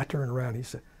 One guy turned around and he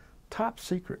said, top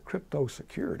secret crypto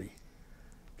security.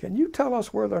 Can you tell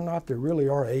us whether or not there really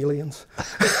are aliens?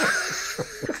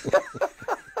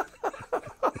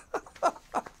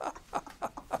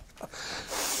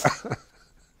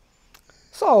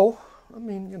 So, I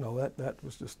mean, you know, that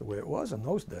was just the way it was in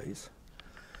those days.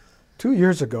 2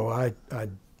 years ago, I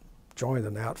joined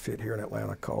an outfit here in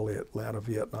Atlanta called the Atlanta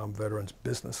Vietnam Veterans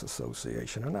Business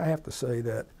Association. And I have to say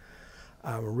that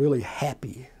I'm really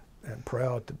happy and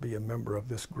proud to be a member of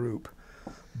this group.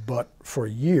 But for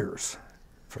years,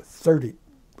 for 30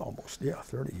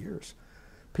 years,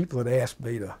 people had asked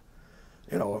me to,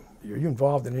 you know, are you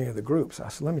involved in any of the groups? I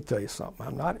said, let me tell you something.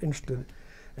 I'm not interested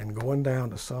in going down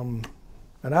to some,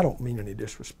 and I don't mean any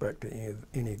disrespect to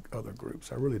any other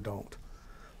groups. I really don't.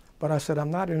 But I said, I'm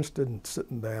not interested in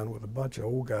sitting down with a bunch of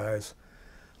old guys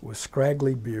with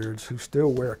scraggly beards who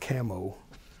still wear camo,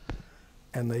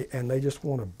 and they just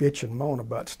want to bitch and moan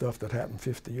about stuff that happened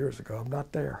 50 years ago. I'm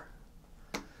not there.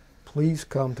 Please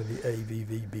come to the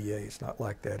AVVBA. It's not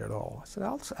like that at all. I said,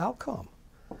 I'll come.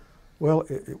 Well,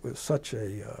 it was such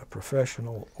a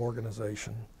professional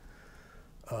organization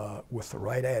with the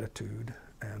right attitude,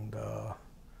 and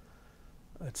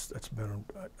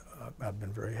I've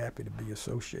been very happy to be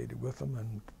associated with them,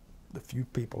 and the few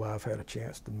people I've had a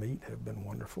chance to meet have been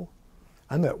wonderful.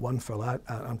 I met one fellow,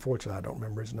 unfortunately I don't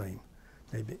remember his name.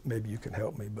 Maybe you can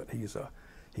help me, but he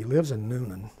lives in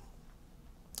Noonan.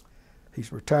 He's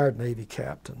a retired Navy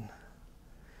captain.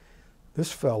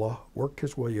 This fellow worked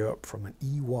his way up from an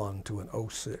E1 to an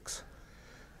 06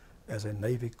 as a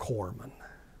Navy corpsman.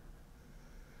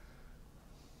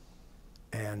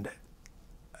 And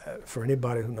for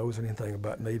anybody who knows anything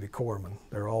about Navy corpsmen,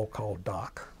 they're all called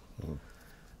Doc. Mm.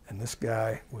 And this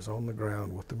guy was on the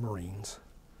ground with the Marines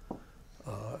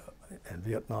in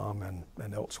Vietnam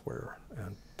and elsewhere.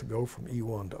 And to go from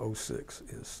E1 to 06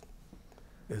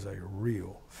 is a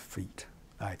real feat,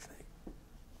 I think.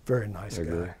 Very nice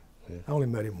guy. Yeah. I only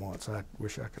met him once. I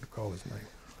wish I could call his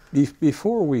name.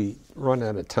 Before we run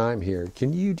out of time here,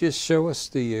 can you just show us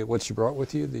what you brought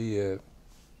with you?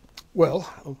 Well,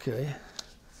 okay.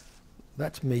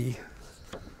 That's me.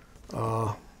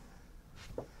 Okay.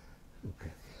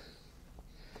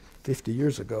 50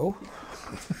 years ago.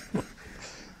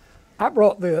 I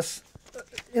brought this.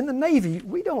 In the Navy,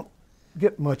 we don't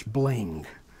get much bling,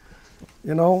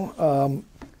 you know,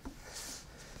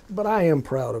 but I am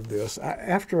proud of this.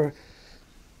 After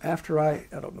I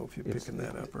don't know if you're picking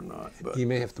that up or not. But you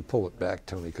may have to pull it back,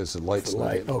 Tony, because the light's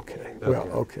not in. Okay. Well,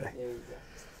 okay.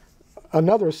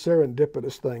 Another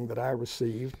serendipitous thing that I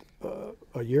received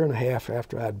a year and a half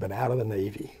after I'd been out of the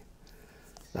Navy.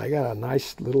 I got a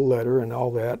nice little letter and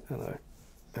all that, and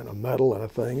a medal and a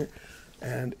thing,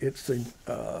 and it's the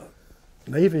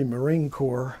Navy Marine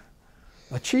Corps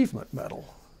Achievement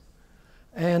Medal.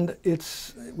 And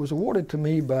it was awarded to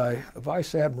me by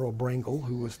Vice Admiral Bringle,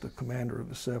 who was the commander of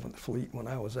the 7th Fleet when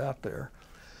I was out there.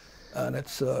 And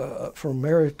it's for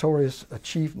meritorious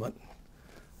achievement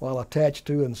while attached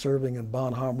to and serving in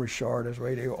Bonhomme Richard as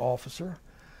radio officer.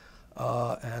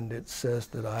 And it says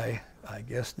that I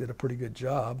guess did a pretty good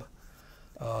job.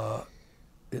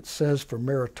 It says for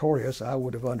meritorious. I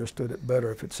would have understood it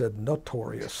better if it said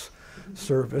notorious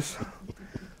service.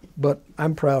 But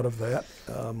I'm proud of that.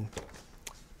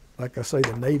 Like I say,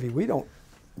 the Navy, we don't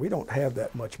have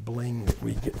that much bling that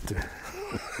we get to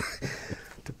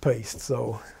to paste.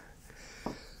 So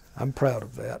I'm proud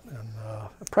of that, and I'm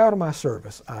proud of my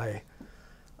service. I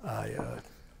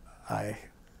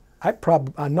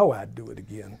know I'd do it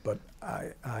again, but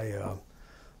The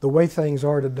way things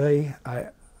are today,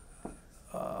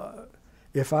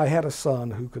 if I had a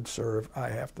son who could serve, I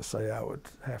have to say I would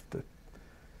have to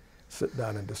sit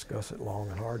down and discuss it long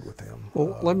and hard with him.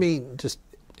 Well, let me just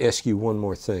ask you one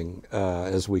more thing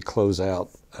as we close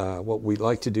out. What we'd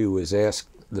like to do is ask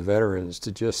the veterans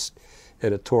to just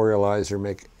editorialize or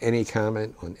make any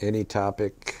comment on any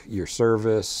topic, your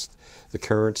service, the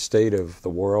current state of the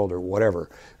world, or whatever,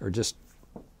 or just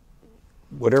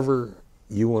whatever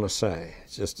you want to say,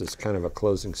 just as kind of a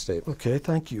closing statement. Okay,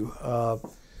 thank you.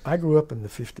 I grew up in the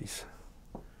 50s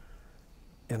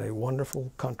in a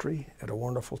wonderful country at a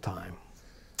wonderful time.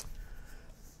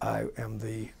 I am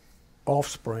the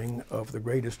offspring of the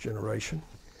greatest generation.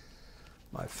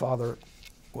 My father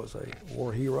was a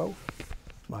war hero.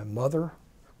 My mother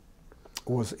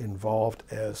was involved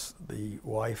as the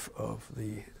wife of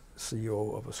the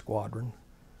CEO of a squadron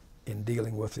in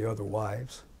dealing with the other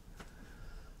wives.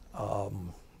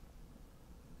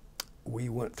 We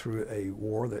went through a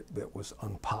war that was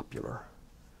unpopular.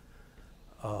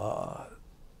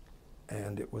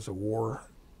 And it was a war,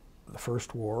 the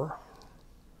first war,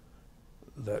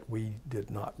 that we did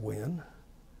not win.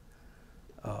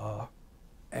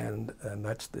 And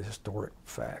that's the historic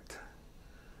fact.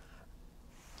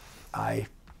 I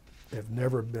have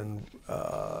never been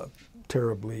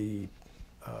terribly,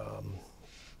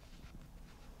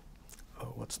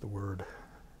 what's the word?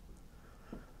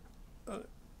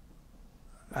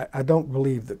 I don't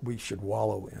believe that we should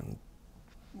wallow in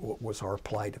what was our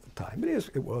plight at the time.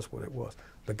 It was what it was.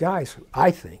 The guys who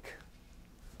I think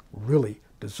really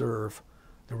deserve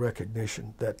the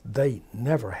recognition that they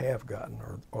never have gotten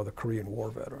are the Korean War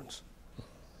veterans,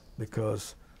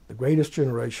 because the greatest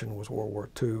generation was World War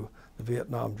II, the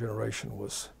Vietnam generation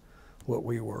was what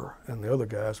we were, and the other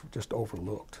guys were just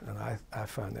overlooked, and I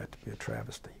find that to be a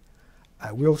travesty.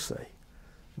 I will say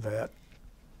that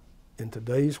in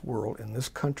today's world, in this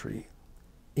country,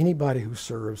 anybody who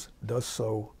serves does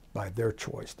so by their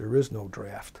choice. There is no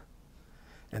draft.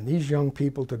 And these young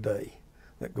people today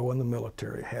that go in the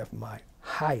military have my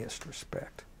highest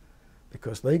respect,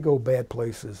 because they go bad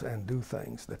places and do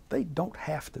things that they don't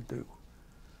have to do.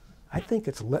 I think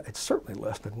it's certainly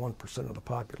less than 1% of the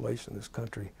population in this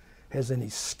country has any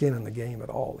skin in the game at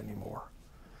all anymore.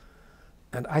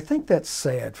 And I think that's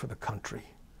sad for the country.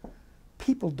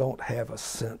 People don't have a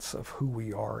sense of who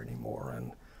we are anymore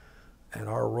and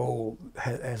our role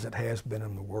as it has been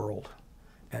in the world,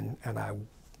 and I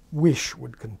wish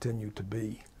would continue to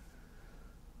be.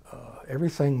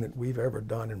 Everything that we've ever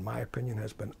done, in my opinion,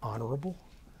 has been honorable.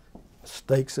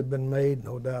 Mistakes have been made,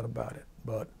 no doubt about it,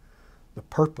 but the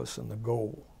purpose and the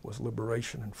goal was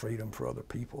liberation and freedom for other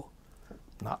people,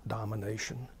 not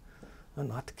domination, and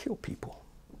not to kill people.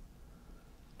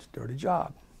 It's a dirty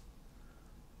job.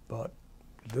 But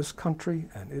this country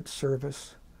and its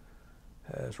service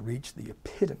has reached the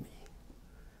epitome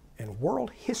in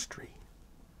world history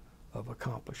of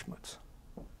accomplishments.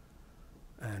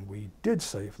 And we did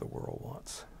save the world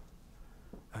once.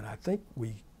 And I think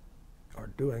we are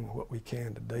doing what we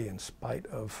can today in spite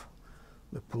of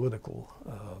the political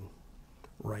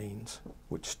reigns,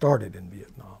 which started in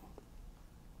Vietnam,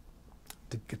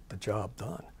 to get the job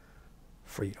done.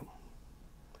 Freedom.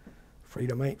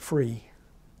 Freedom ain't free.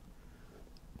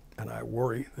 And I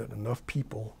worry that enough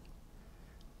people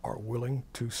are willing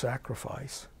to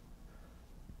sacrifice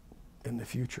in the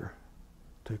future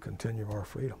to continue our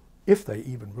freedom, if they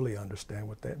even really understand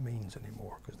what that means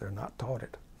anymore, because they're not taught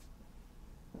it.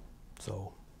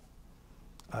 So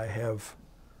I have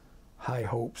high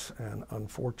hopes and,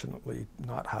 unfortunately,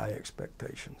 not high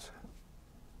expectations.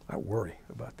 I worry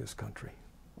about this country.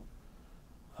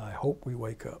 I hope we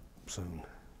wake up soon.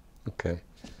 Okay.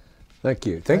 Thank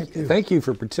you. Thank you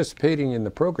for participating in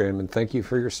the program, and thank you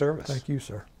for your service. Thank you,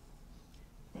 sir.